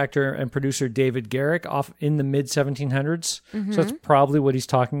English actor and producer David Garrick off in the mid-1700s. So that's probably what he's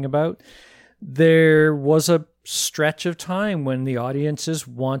talking about. There was a stretch of time when the audiences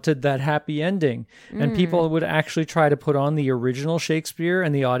wanted that happy ending, and people would actually try to put on the original Shakespeare,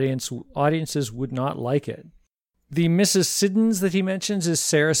 and the audiences would not like it. The Mrs. Siddons that he mentions is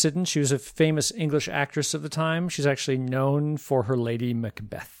Sarah Siddons. She was a famous English actress of the time. She's actually known for her Lady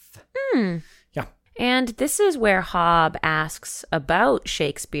Macbeth. Yeah. And this is where Hob asks about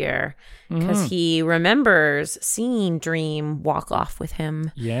Shakespeare, because he remembers seeing Dream walk off with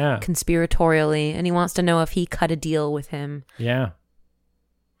him conspiratorially, and he wants to know if he cut a deal with him. Yeah.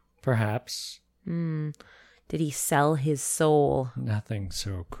 Perhaps. Did he sell his soul? Nothing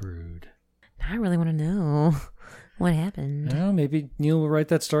so crude. I really want to know what happened. Well, maybe Neil will write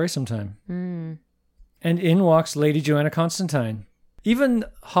that story sometime. And in walks Lady Joanna Constantine. Even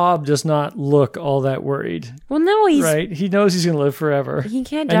Hob does not look all that worried. Well, no, he's... Right? He knows he's going to live forever. He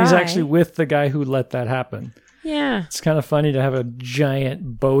can't die. And he's actually with the guy who let that happen. Yeah. It's kind of funny to have a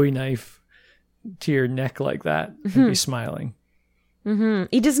giant Bowie knife to your neck like that and be smiling.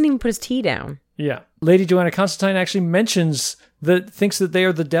 He doesn't even put his tea down. Yeah. Lady Joanna Constantine actually thinks that they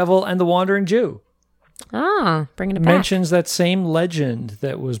are the devil and the wandering Jew. Ah, bringing it back. Mentions that same legend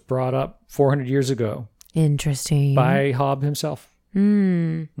that was brought up 400 years ago. Interesting. By Hob himself.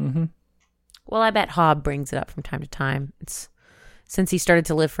 Well, I bet Hob brings it up from time to time. It's since he started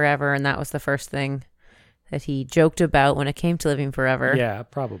to live forever, and that was the first thing that he joked about when it came to living forever. Yeah,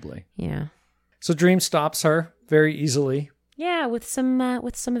 probably. Yeah. So Dream stops her very easily. Yeah, with some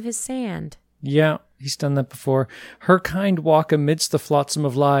of his sand. Yeah, he's done that before. Her kind walk amidst the flotsam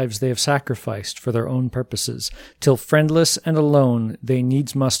of lives they have sacrificed for their own purposes, till friendless and alone they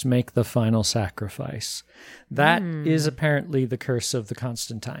needs must make the final sacrifice. That is apparently the curse of the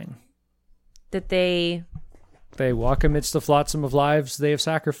Constantine. That they walk amidst the flotsam of lives they have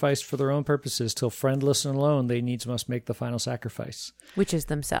sacrificed for their own purposes, till friendless and alone they needs must make the final sacrifice. Which is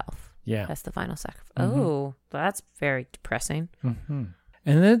themselves. Yeah. That's the final sacrifice. Oh, that's very depressing.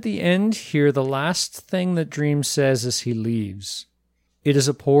 And then at the end here, the last thing that Dream says as he leaves, "It is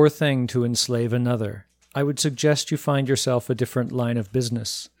a poor thing to enslave another. I would suggest you find yourself a different line of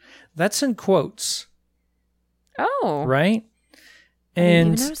business." That's in quotes. Oh. Right? I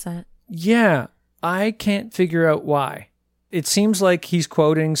didn't even notice that. Yeah, I can't figure out why. It seems like he's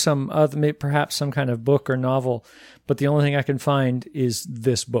quoting perhaps some kind of book or novel, but the only thing I can find is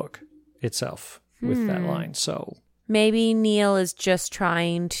this book itself with that line. So... Maybe Neil is just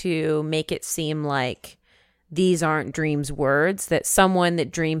trying to make it seem like these aren't Dream's words, that someone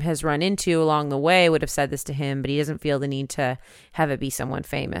that Dream has run into along the way would have said this to him, but he doesn't feel the need to have it be someone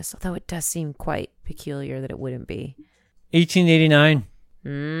famous. Although it does seem quite peculiar that it wouldn't be.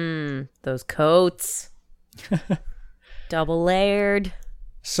 1889. Those coats. Double layered.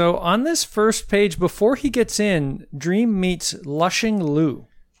 So on this first page, before he gets in, Dream meets Lushing Lou.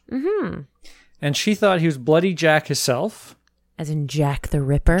 Mm-hmm. And she thought he was Bloody Jack himself. As in Jack the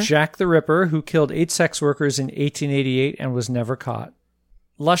Ripper? Jack the Ripper, who killed 8 sex workers in 1888 and was never caught.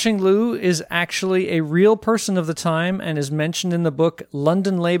 Lushing Lou is actually a real person of the time and is mentioned in the book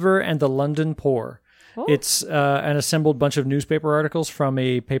London Labour and the London Poor. Oh. It's an assembled bunch of newspaper articles from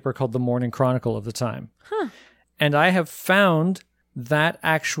a paper called the Morning Chronicle of the time. Huh. And I have found that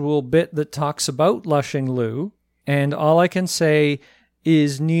actual bit that talks about Lushing Lou, and all I can say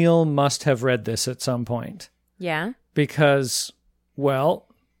is Neil must have read this at some point. Yeah. Because, well,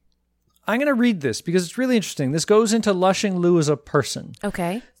 I'm going to read this because it's really interesting. This goes into Lushing Lou as a person.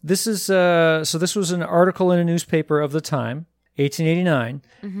 Okay. This is so this was an article in a newspaper of the time, 1889.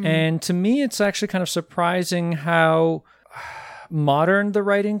 Mm-hmm. And to me, it's actually kind of surprising how modern the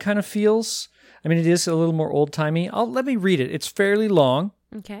writing kind of feels. I mean, it is a little more old-timey. Let me read it. It's fairly long.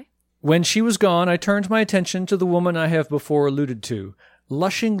 Okay. When she was gone, I turned my attention to the woman I have before alluded to.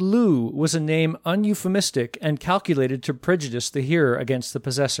 Lushing Lou was a name uneuphemistic and calculated to prejudice the hearer against the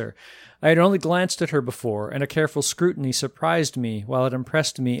possessor. I had only glanced at her before, and a careful scrutiny surprised me while it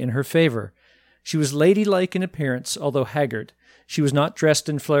impressed me in her favor. She was ladylike in appearance, although haggard. She was not dressed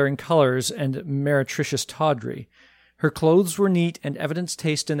in flaring colors and meretricious tawdry. Her clothes were neat and evidenced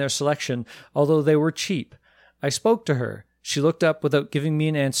taste in their selection, although they were cheap. I spoke to her. She looked up without giving me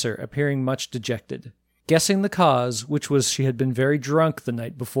an answer, appearing much dejected. Guessing the cause, which was she had been very drunk the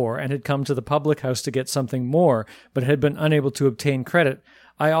night before and had come to the public house to get something more, but had been unable to obtain credit,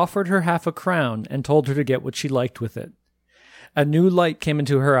 I offered her £0.50 and told her to get what she liked with it. A new light came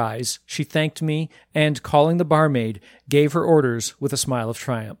into her eyes. She thanked me and, calling the barmaid, gave her orders with a smile of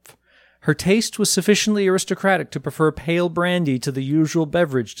triumph. Her taste was sufficiently aristocratic to prefer pale brandy to the usual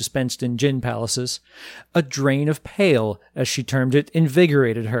beverage dispensed in gin palaces. A drain of pale, as she termed it,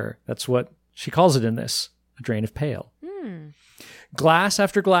 invigorated her. That's what she calls it in this, a drain of pale. Glass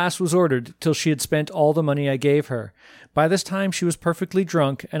after glass was ordered till she had spent all the money I gave her. By this time she was perfectly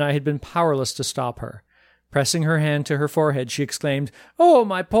drunk, and I had been powerless to stop her. Pressing her hand to her forehead, she exclaimed, "Oh,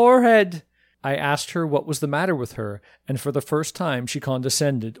 my poor head!" I asked her what was the matter with her, and for the first time she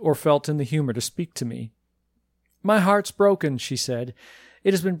condescended, or felt in the humor to speak to me. "My heart's broken," she said.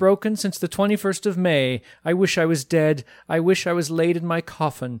 "It has been broken since the 21st of May. I wish I was dead. I wish I was laid in my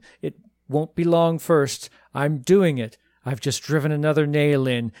coffin. It won't be long first. I'm doing it. I've just driven another nail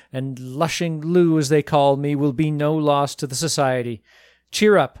in, and Lushing Lou, as they call me, will be no loss to the society.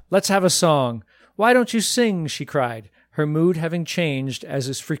 Cheer up. Let's have a song. Why don't you sing?" she cried, her mood having changed, as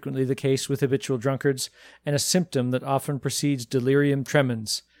is frequently the case with habitual drunkards, and a symptom that often precedes delirium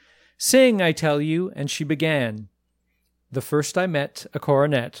tremens. "Sing, I tell you," and she began. "The first I met, a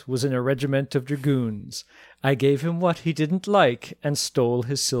coronet, was in a regiment of dragoons. I gave him what he didn't like, and stole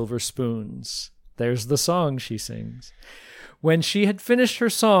his silver spoons." There's the song she sings. When she had finished her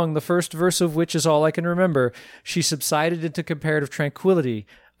song, the first verse of which is all I can remember, she subsided into comparative tranquillity.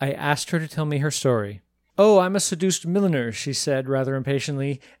 I asked her to tell me her story. "Oh, I'm a seduced milliner," she said rather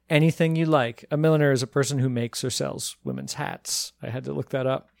impatiently. "Anything you like." A milliner is a person who makes or sells women's hats. I had to look that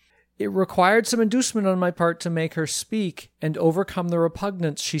up. It required some inducement on my part to make her speak and overcome the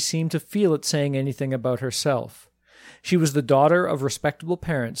repugnance she seemed to feel at saying anything about herself. She was the daughter of respectable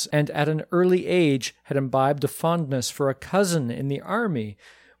parents, and at an early age had imbibed a fondness for a cousin in the army,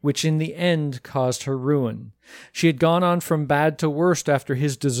 which in the end caused her ruin. She had gone on from bad to worst after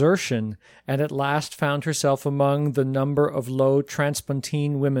his desertion, and at last found herself among the number of low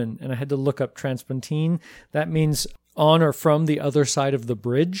transpontine women. And I had to look up transpontine. That means on or from the other side of the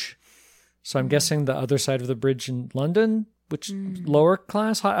bridge. So I'm guessing the other side of the bridge in London, which lower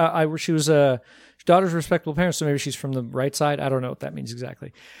class. She was a daughter's respectable parents, so maybe she's from the right side. I don't know what that means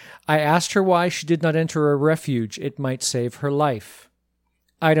exactly. I asked her why she did not enter a refuge. It might save her life.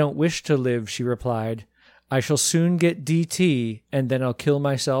 "I don't wish to live," she replied. "I shall soon get DT, and then I'll kill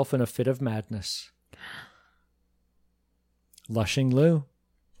myself in a fit of madness." Lushing Lou.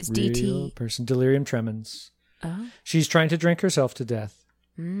 Is real DT person, delirium tremens. Oh. She's trying to drink herself to death.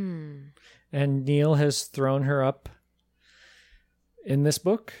 Mm. And Neil has thrown her up in this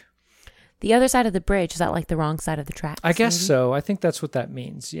book. The other side of the bridge, is that like the wrong side of the tracks? I guess maybe? so. I think that's what that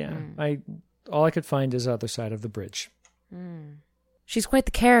means. Yeah. All I could find is other side of the bridge. She's quite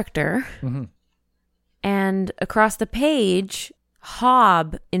the character. Mm-hmm. And across the page,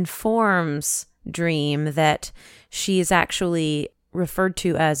 Hob informs Dream that she is actually referred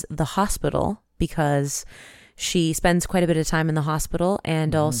to as the hospital because she spends quite a bit of time in the hospital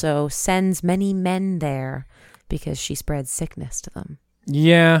and also sends many men there because she spreads sickness to them.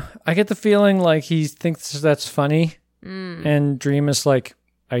 Yeah, I get the feeling like he thinks that's funny, and Dream is like,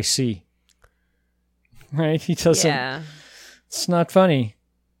 I see. Right? He doesn't. Yeah. It's not funny.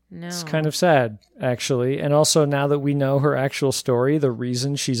 No. It's kind of sad, actually. And also, now that we know her actual story, the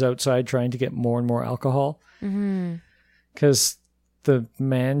reason she's outside trying to get more and more alcohol, because the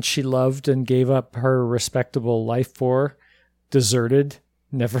man she loved and gave up her respectable life for deserted,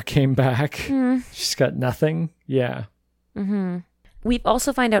 never came back. She's got nothing. Yeah. We've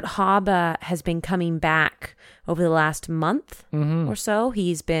also find out Hob has been coming back over the last month or so.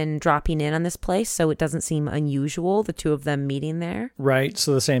 He's been dropping in on this place, so it doesn't seem unusual, the two of them meeting there. Right,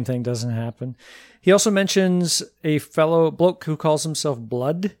 so the same thing doesn't happen. He also mentions a fellow bloke who calls himself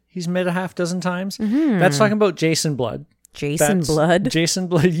Blood. He's met a half dozen times. That's talking about Jason Blood. Blood? Jason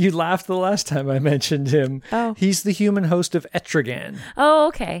Blood. You laughed the last time I mentioned him. Oh. He's the human host of Etrigan. Oh,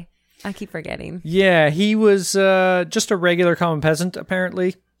 okay. I keep forgetting. Yeah, he was just a regular common peasant,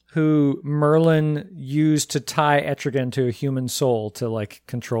 apparently, who Merlin used to tie Etrigan to a human soul to, like,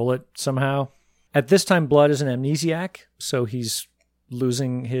 control it somehow. At this time, Blood is an amnesiac, so he's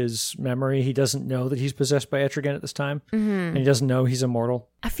losing his memory. He doesn't know that he's possessed by Etrigan at this time, and he doesn't know he's immortal.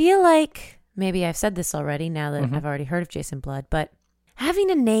 I feel like, maybe I've said this already now that I've already heard of Jason Blood, but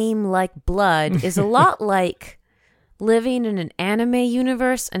having a name like Blood is a lot like living in an anime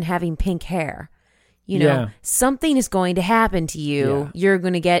universe and having pink hair. You know, something is going to happen to you. Yeah. You're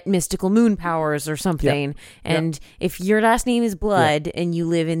going to get mystical moon powers or something. Yeah. And if your last name is Blood and you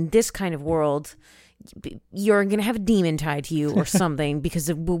live in this kind of world, you're going to have a demon tied to you or something because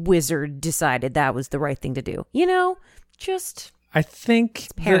a wizard decided that was the right thing to do. You know, just... I think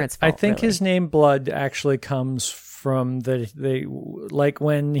parents' fault, I think really. his name Blood actually comes from they like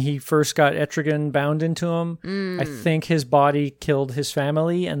when he first got Etrigan bound into him. I think his body killed his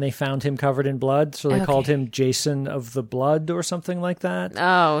family, and they found him covered in blood, so they called him Jason of the Blood or something like that.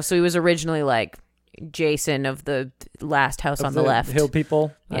 Oh, so he was originally like Jason of the last house on the left, Hill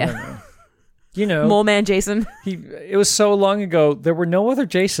People. Yeah, I don't know. You know, Mole Man Jason. It was so long ago. There were no other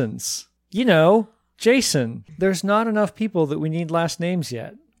Jasons. You know. Jason, there's not enough people that we need last names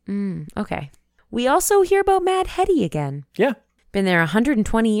yet. Okay. We also hear about Mad Hetty again. Yeah. Been there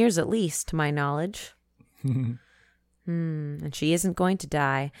 120 years at least, to my knowledge. And she isn't going to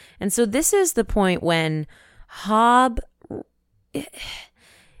die. And so this is the point when Hob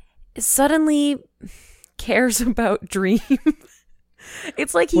suddenly cares about Dream.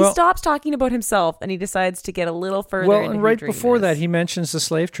 It's like he stops talking about himself and he decides to get a little further into and right who before Dream that, is. he mentions the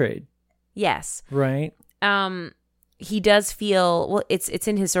slave trade. Yes. Right. He does feel, well, it's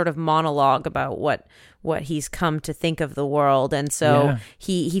in his sort of monologue about what he's come to think of the world. And so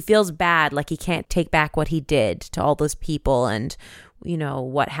he feels bad, like he can't take back what he did to all those people and, you know,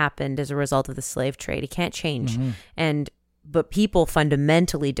 what happened as a result of the slave trade. He can't change. But people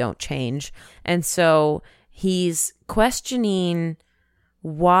fundamentally don't change. And so he's questioning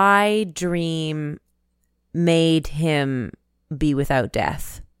why Dream made him be without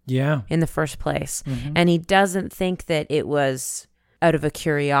death. Yeah. In the first place. And he doesn't think that it was out of a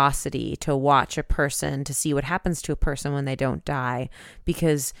curiosity to watch a person, to see what happens to a person when they don't die,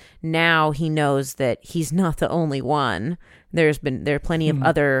 because now he knows that he's not the only one. There are plenty of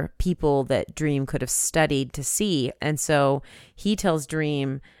other people that Dream could have studied to see. And so he tells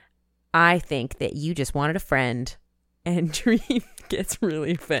Dream, I think that you just wanted a friend. And Dream gets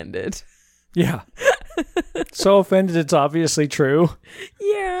really offended. Yeah. So offended it's obviously true.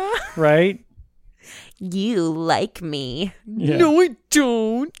 Yeah. Right? You like me. Yeah. No, I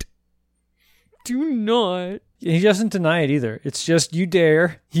don't. Do not. He doesn't deny it either. It's just you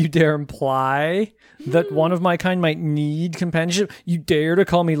dare imply that one of my kind might need companionship. You dare to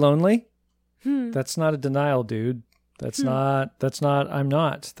call me lonely? That's not a denial, dude. That's not I'm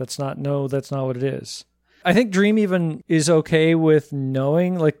not. That's not what it is. I think Dream even is okay with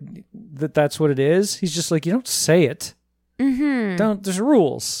knowing like that's what it is. He's just like, you don't say it. There's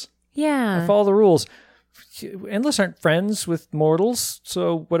rules. Yeah. I follow the rules. Endless aren't friends with mortals,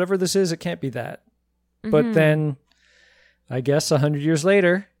 so whatever this is, it can't be that. But then, I guess 100 years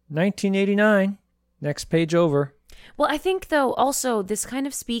later, 1989, next page over. Well, I think, though, also this kind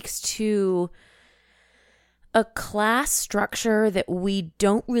of speaks to a class structure that we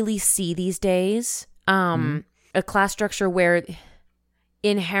don't really see these days. A class structure where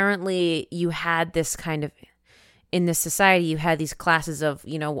inherently you had this kind of in this society, you had these classes of,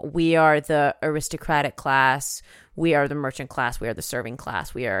 you know, we are the aristocratic class, we are the merchant class, we are the serving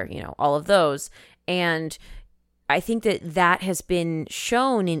class, we are, you know, all of those. And I think that has been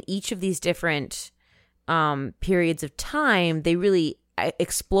shown in each of these different periods of time. They really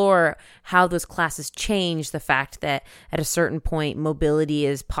explore how those classes change, the fact that at a certain point mobility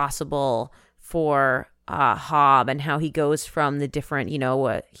is possible for Hob, and how he goes from the different, you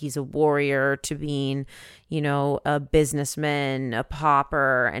know, he's a warrior to being, you know, a businessman, a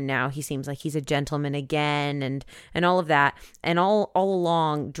pauper, and now he seems like he's a gentleman again, and all of that. And all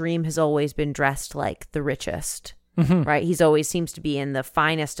along, Dream has always been dressed like the richest. Right? He's always seems to be in the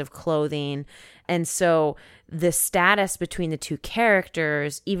finest of clothing. And so the status between the two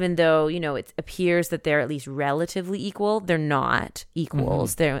characters, even though, you know, it appears that they're at least relatively equal, they're not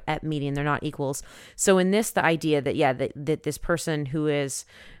equals. They're at median, they're not equals. So in this, the idea that, yeah, that this person who is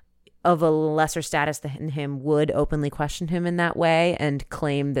of a lesser status than him would openly question him in that way and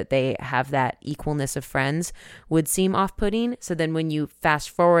claim that they have that equalness of friends would seem off-putting. So then when you fast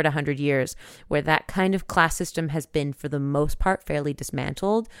forward 100 years where that kind of class system has been for the most part fairly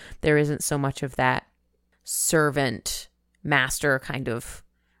dismantled, there isn't so much of that servant master kind of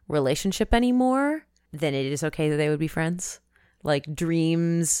relationship anymore, then it is okay that they would be friends. Like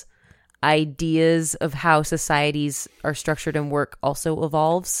Dream's ideas of how societies are structured and work also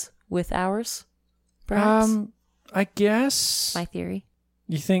evolves with ours, perhaps. I guess my theory.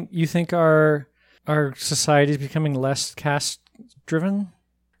 You think our society is becoming less caste driven?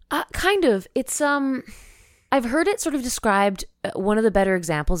 Kind of. It's I've heard it sort of described. One of the better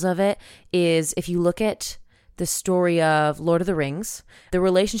examples of it is if you look at the story of Lord of the Rings, the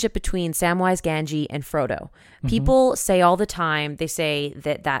relationship between Samwise Gamgee and Frodo. People say all the time, they say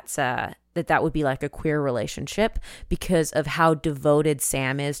that would be like a queer relationship because of how devoted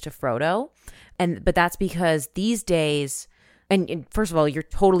Sam is to Frodo. But that's because these days, and first of all, you're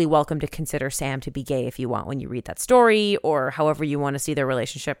totally welcome to consider Sam to be gay if you want when you read that story, or however you want to see their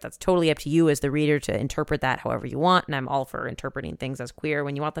relationship. That's totally up to you as the reader to interpret that however you want. And I'm all for interpreting things as queer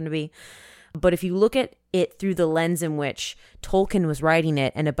when you want them to be. But if you look at it through the lens in which Tolkien was writing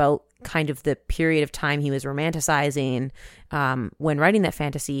it and about kind of the period of time he was romanticizing when writing that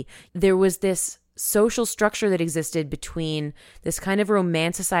fantasy, there was this social structure that existed between this kind of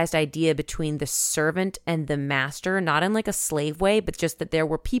romanticized idea between the servant and the master, not in like a slave way, but just that there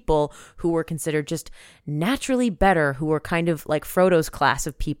were people who were considered just naturally better, who were kind of like Frodo's class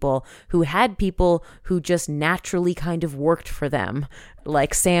of people, who had people who just naturally kind of worked for them,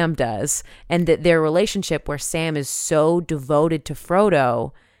 like Sam does. And that their relationship where Sam is so devoted to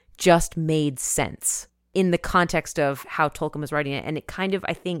Frodo just made sense in the context of how Tolkien was writing it. And it kind of,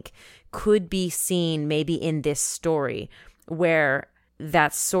 I think, could be seen maybe in this story where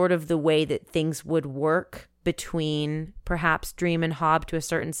that's sort of the way that things would work between perhaps Dream and Hob to a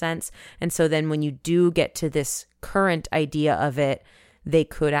certain sense. And so then when you do get to this current idea of it, they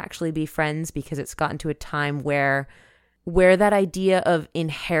could actually be friends because it's gotten to a time where that idea of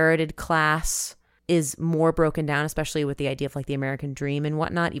inherited class is more broken down, especially with the idea of like the American dream and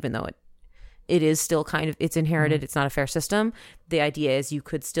whatnot, even though it is still kind of, it's inherited. It's not a fair system. The idea is you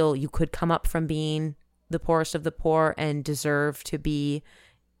could come up from being the poorest of the poor and deserve to be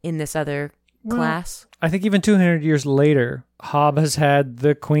in this other class. I think even 200 years later, Hob has had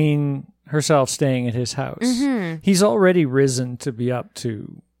the queen herself staying at his house. He's already risen to be up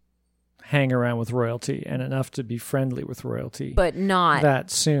to hang around with royalty and enough to be friendly with royalty. But not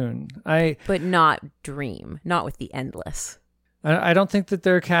that soon. But not Dream, not with the Endless. I don't think that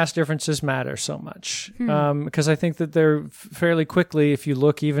their caste differences matter so much because I think that they're fairly quickly, if you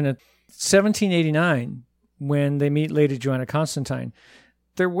look even at 1789, when they meet Lady Joanna Constantine,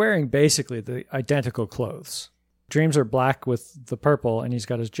 they're wearing basically the identical clothes. Dreams are black with the purple, and he's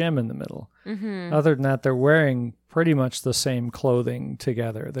got his gem in the middle. Other than that, they're wearing pretty much the same clothing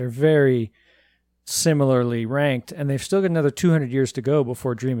together. They're very similarly ranked, and they've still got another 200 years to go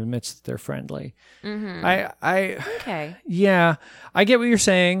before Dream admits that they're friendly. Okay. Yeah, I get what you're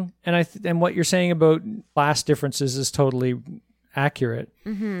saying, and what you're saying about class differences is totally accurate.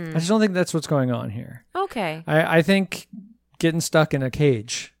 I just don't think that's what's going on here. Okay. I think getting stuck in a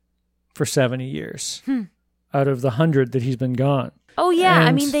cage for 70 years out of the 100 that he's been gone. Oh yeah,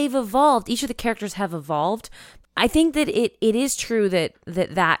 I mean they've evolved. Each of the characters have evolved. I think that it is true that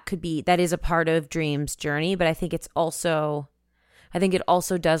is a part of Dream's journey, but I think it also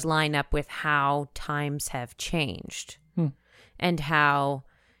does line up with how times have changed and how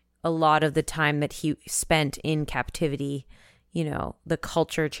a lot of the time that he spent in captivity, you know, the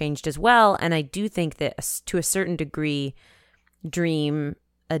culture changed as well. And I do think that to a certain degree, Dream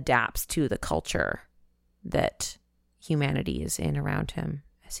adapts to the culture that humanity is in around him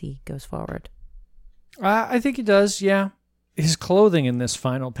as he goes forward. I think he does, yeah. His clothing in this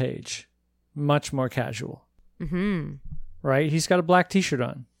final page, much more casual. Mm-hmm. Right? He's got a black t-shirt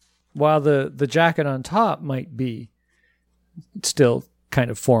on, while the jacket on top might be still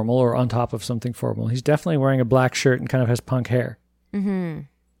kind of formal or on top of something formal. He's definitely wearing a black shirt and kind of has punk hair. Mm-hmm.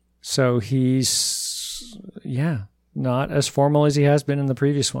 So he's, not as formal as he has been in the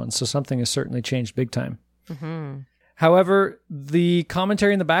previous one. So something has certainly changed big time. Mm-hmm. However, the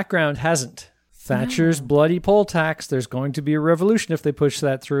commentary in the background hasn't. Thatcher's bloody poll tax, there's going to be a revolution if they push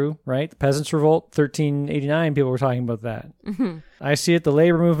that through, right? The Peasants' Revolt, 1389, people were talking about that. Mm-hmm. I see it, the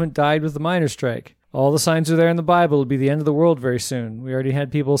labor movement died with the miners' strike. All the signs are there in the Bible. It'll be the end of the world very soon. We already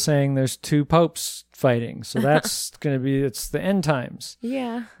had people saying there's 2 popes fighting. So that's going to be, it's the end times.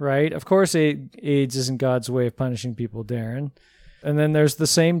 Yeah. Right? Of course, AIDS isn't God's way of punishing people, Darren. And then there's the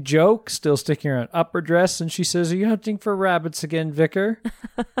same joke still sticking around. Upper dress, and she says, "Are you hunting for rabbits again, Vicar?"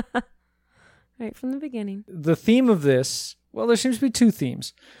 Right from the beginning. The theme of this, well, there seems to be 2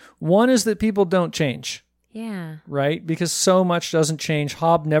 themes. One is that people don't change. Yeah. Right? Because so much doesn't change.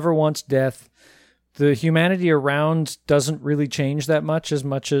 Hob never wants death. The humanity around doesn't really change that much as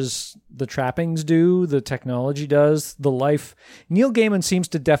the trappings do, the technology does, the life. Neil Gaiman seems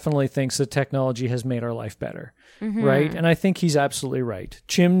to definitely think that technology has made our life better, right? And I think he's absolutely right.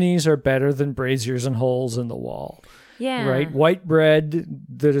 Chimneys are better than braziers and holes in the wall. Yeah. Right? White bread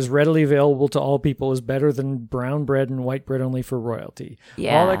that is readily available to all people is better than brown bread and white bread only for royalty.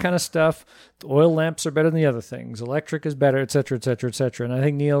 Yeah. All that kind of stuff. The oil lamps are better than the other things. Electric is better, et cetera, et cetera, et cetera. And I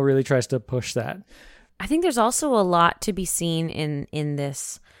think Neil really tries to push that. I think there's also a lot to be seen in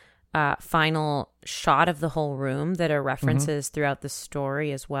this final shot of the whole room that are references throughout the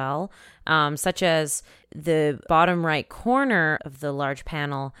story as well, such as the bottom right corner of the large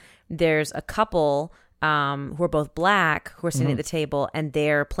panel. There's a couple who are both black who are sitting at the table, and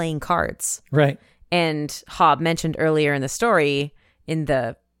they're playing cards. Right. And Hob mentioned earlier in the story, in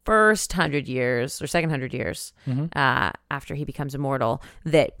the first 100 years or second 100 years after he becomes immortal,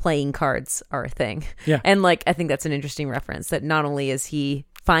 that playing cards are a thing. Yeah. And I think that's an interesting reference, that not only is he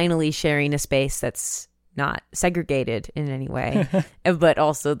finally sharing a space that's not segregated in any way, but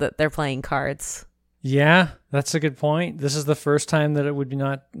also that they're playing cards. Yeah, that's a good point. This is the first time that it would be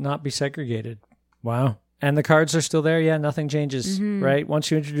not be segregated. Wow. And the cards are still there. Yeah, nothing changes, right? Once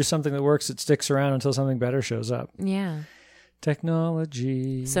you introduce something that works, it sticks around until something better shows up. Yeah.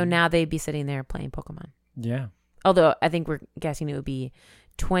 Technology. So now they'd be sitting there playing Pokemon. Yeah. Although I think we're guessing it would be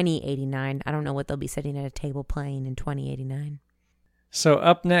 2089. I don't know what they'll be sitting at a table playing in 2089. So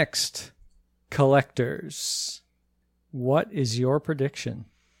up next, collectors. What is your prediction?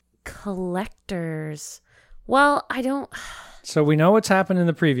 Collectors. Well, I don't... So we know what's happened in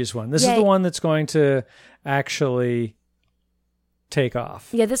the previous one. This is the one that's going to actually take off.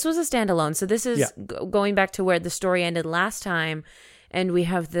 Yeah, this was a standalone. So this is going back to where the story ended last time. And we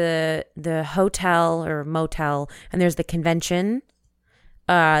have the hotel or motel, and there's the convention,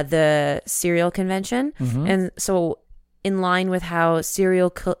 the serial convention. And so in line with how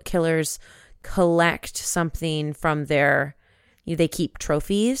serial killers collect something from their... they keep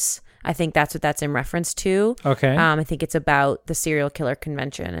trophies. I think that's what that's in reference to. Okay. I think it's about the serial killer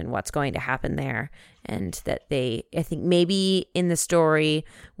convention and what's going to happen there. And that I think maybe in the story,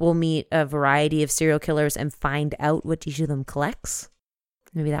 we'll meet a variety of serial killers and find out what each of them collects.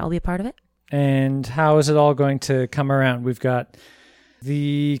 Maybe that will be a part of it. And how is it all going to come around? We've got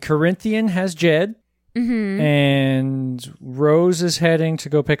the Corinthian has Jed. And Rose is heading to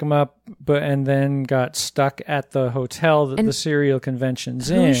go pick him up, and then got stuck at the hotel that the serial convention's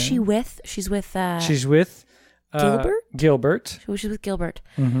in. Who is she with? She's with Gilbert. Gilbert. She's with Gilbert.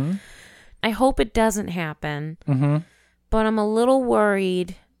 I hope it doesn't happen. But I'm a little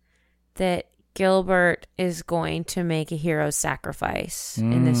worried that Gilbert is going to make a hero's sacrifice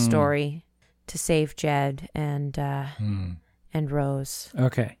in this story to save Jed and Rose.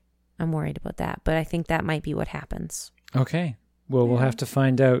 Okay. I'm worried about that, but I think that might be what happens. Okay. Well, we'll have to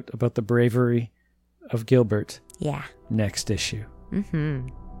find out about the bravery of Gilbert. Yeah. Next issue. You've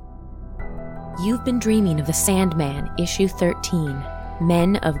been dreaming of the Sandman, issue 13,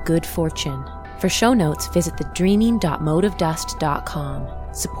 Men of Good Fortune. For show notes, visit thedreaming.modeofdust.com.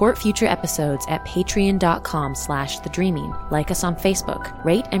 Support future episodes at patreon.com/thedreaming. Like us on Facebook.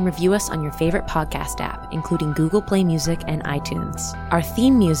 Rate and review us on your favorite podcast app, including Google Play Music and iTunes. Our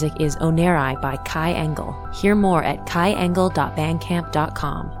theme music is Onerai by Kai Engel. Hear more at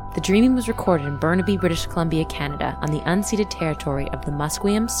kaiengel.bandcamp.com. The Dreaming was recorded in Burnaby, British Columbia, Canada, on the unceded territory of the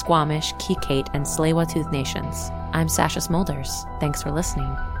Musqueam, Squamish, Kikate, and Tsleil-Waututh nations. I'm Sasha Smulders. Thanks for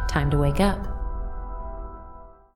listening. Time to wake up.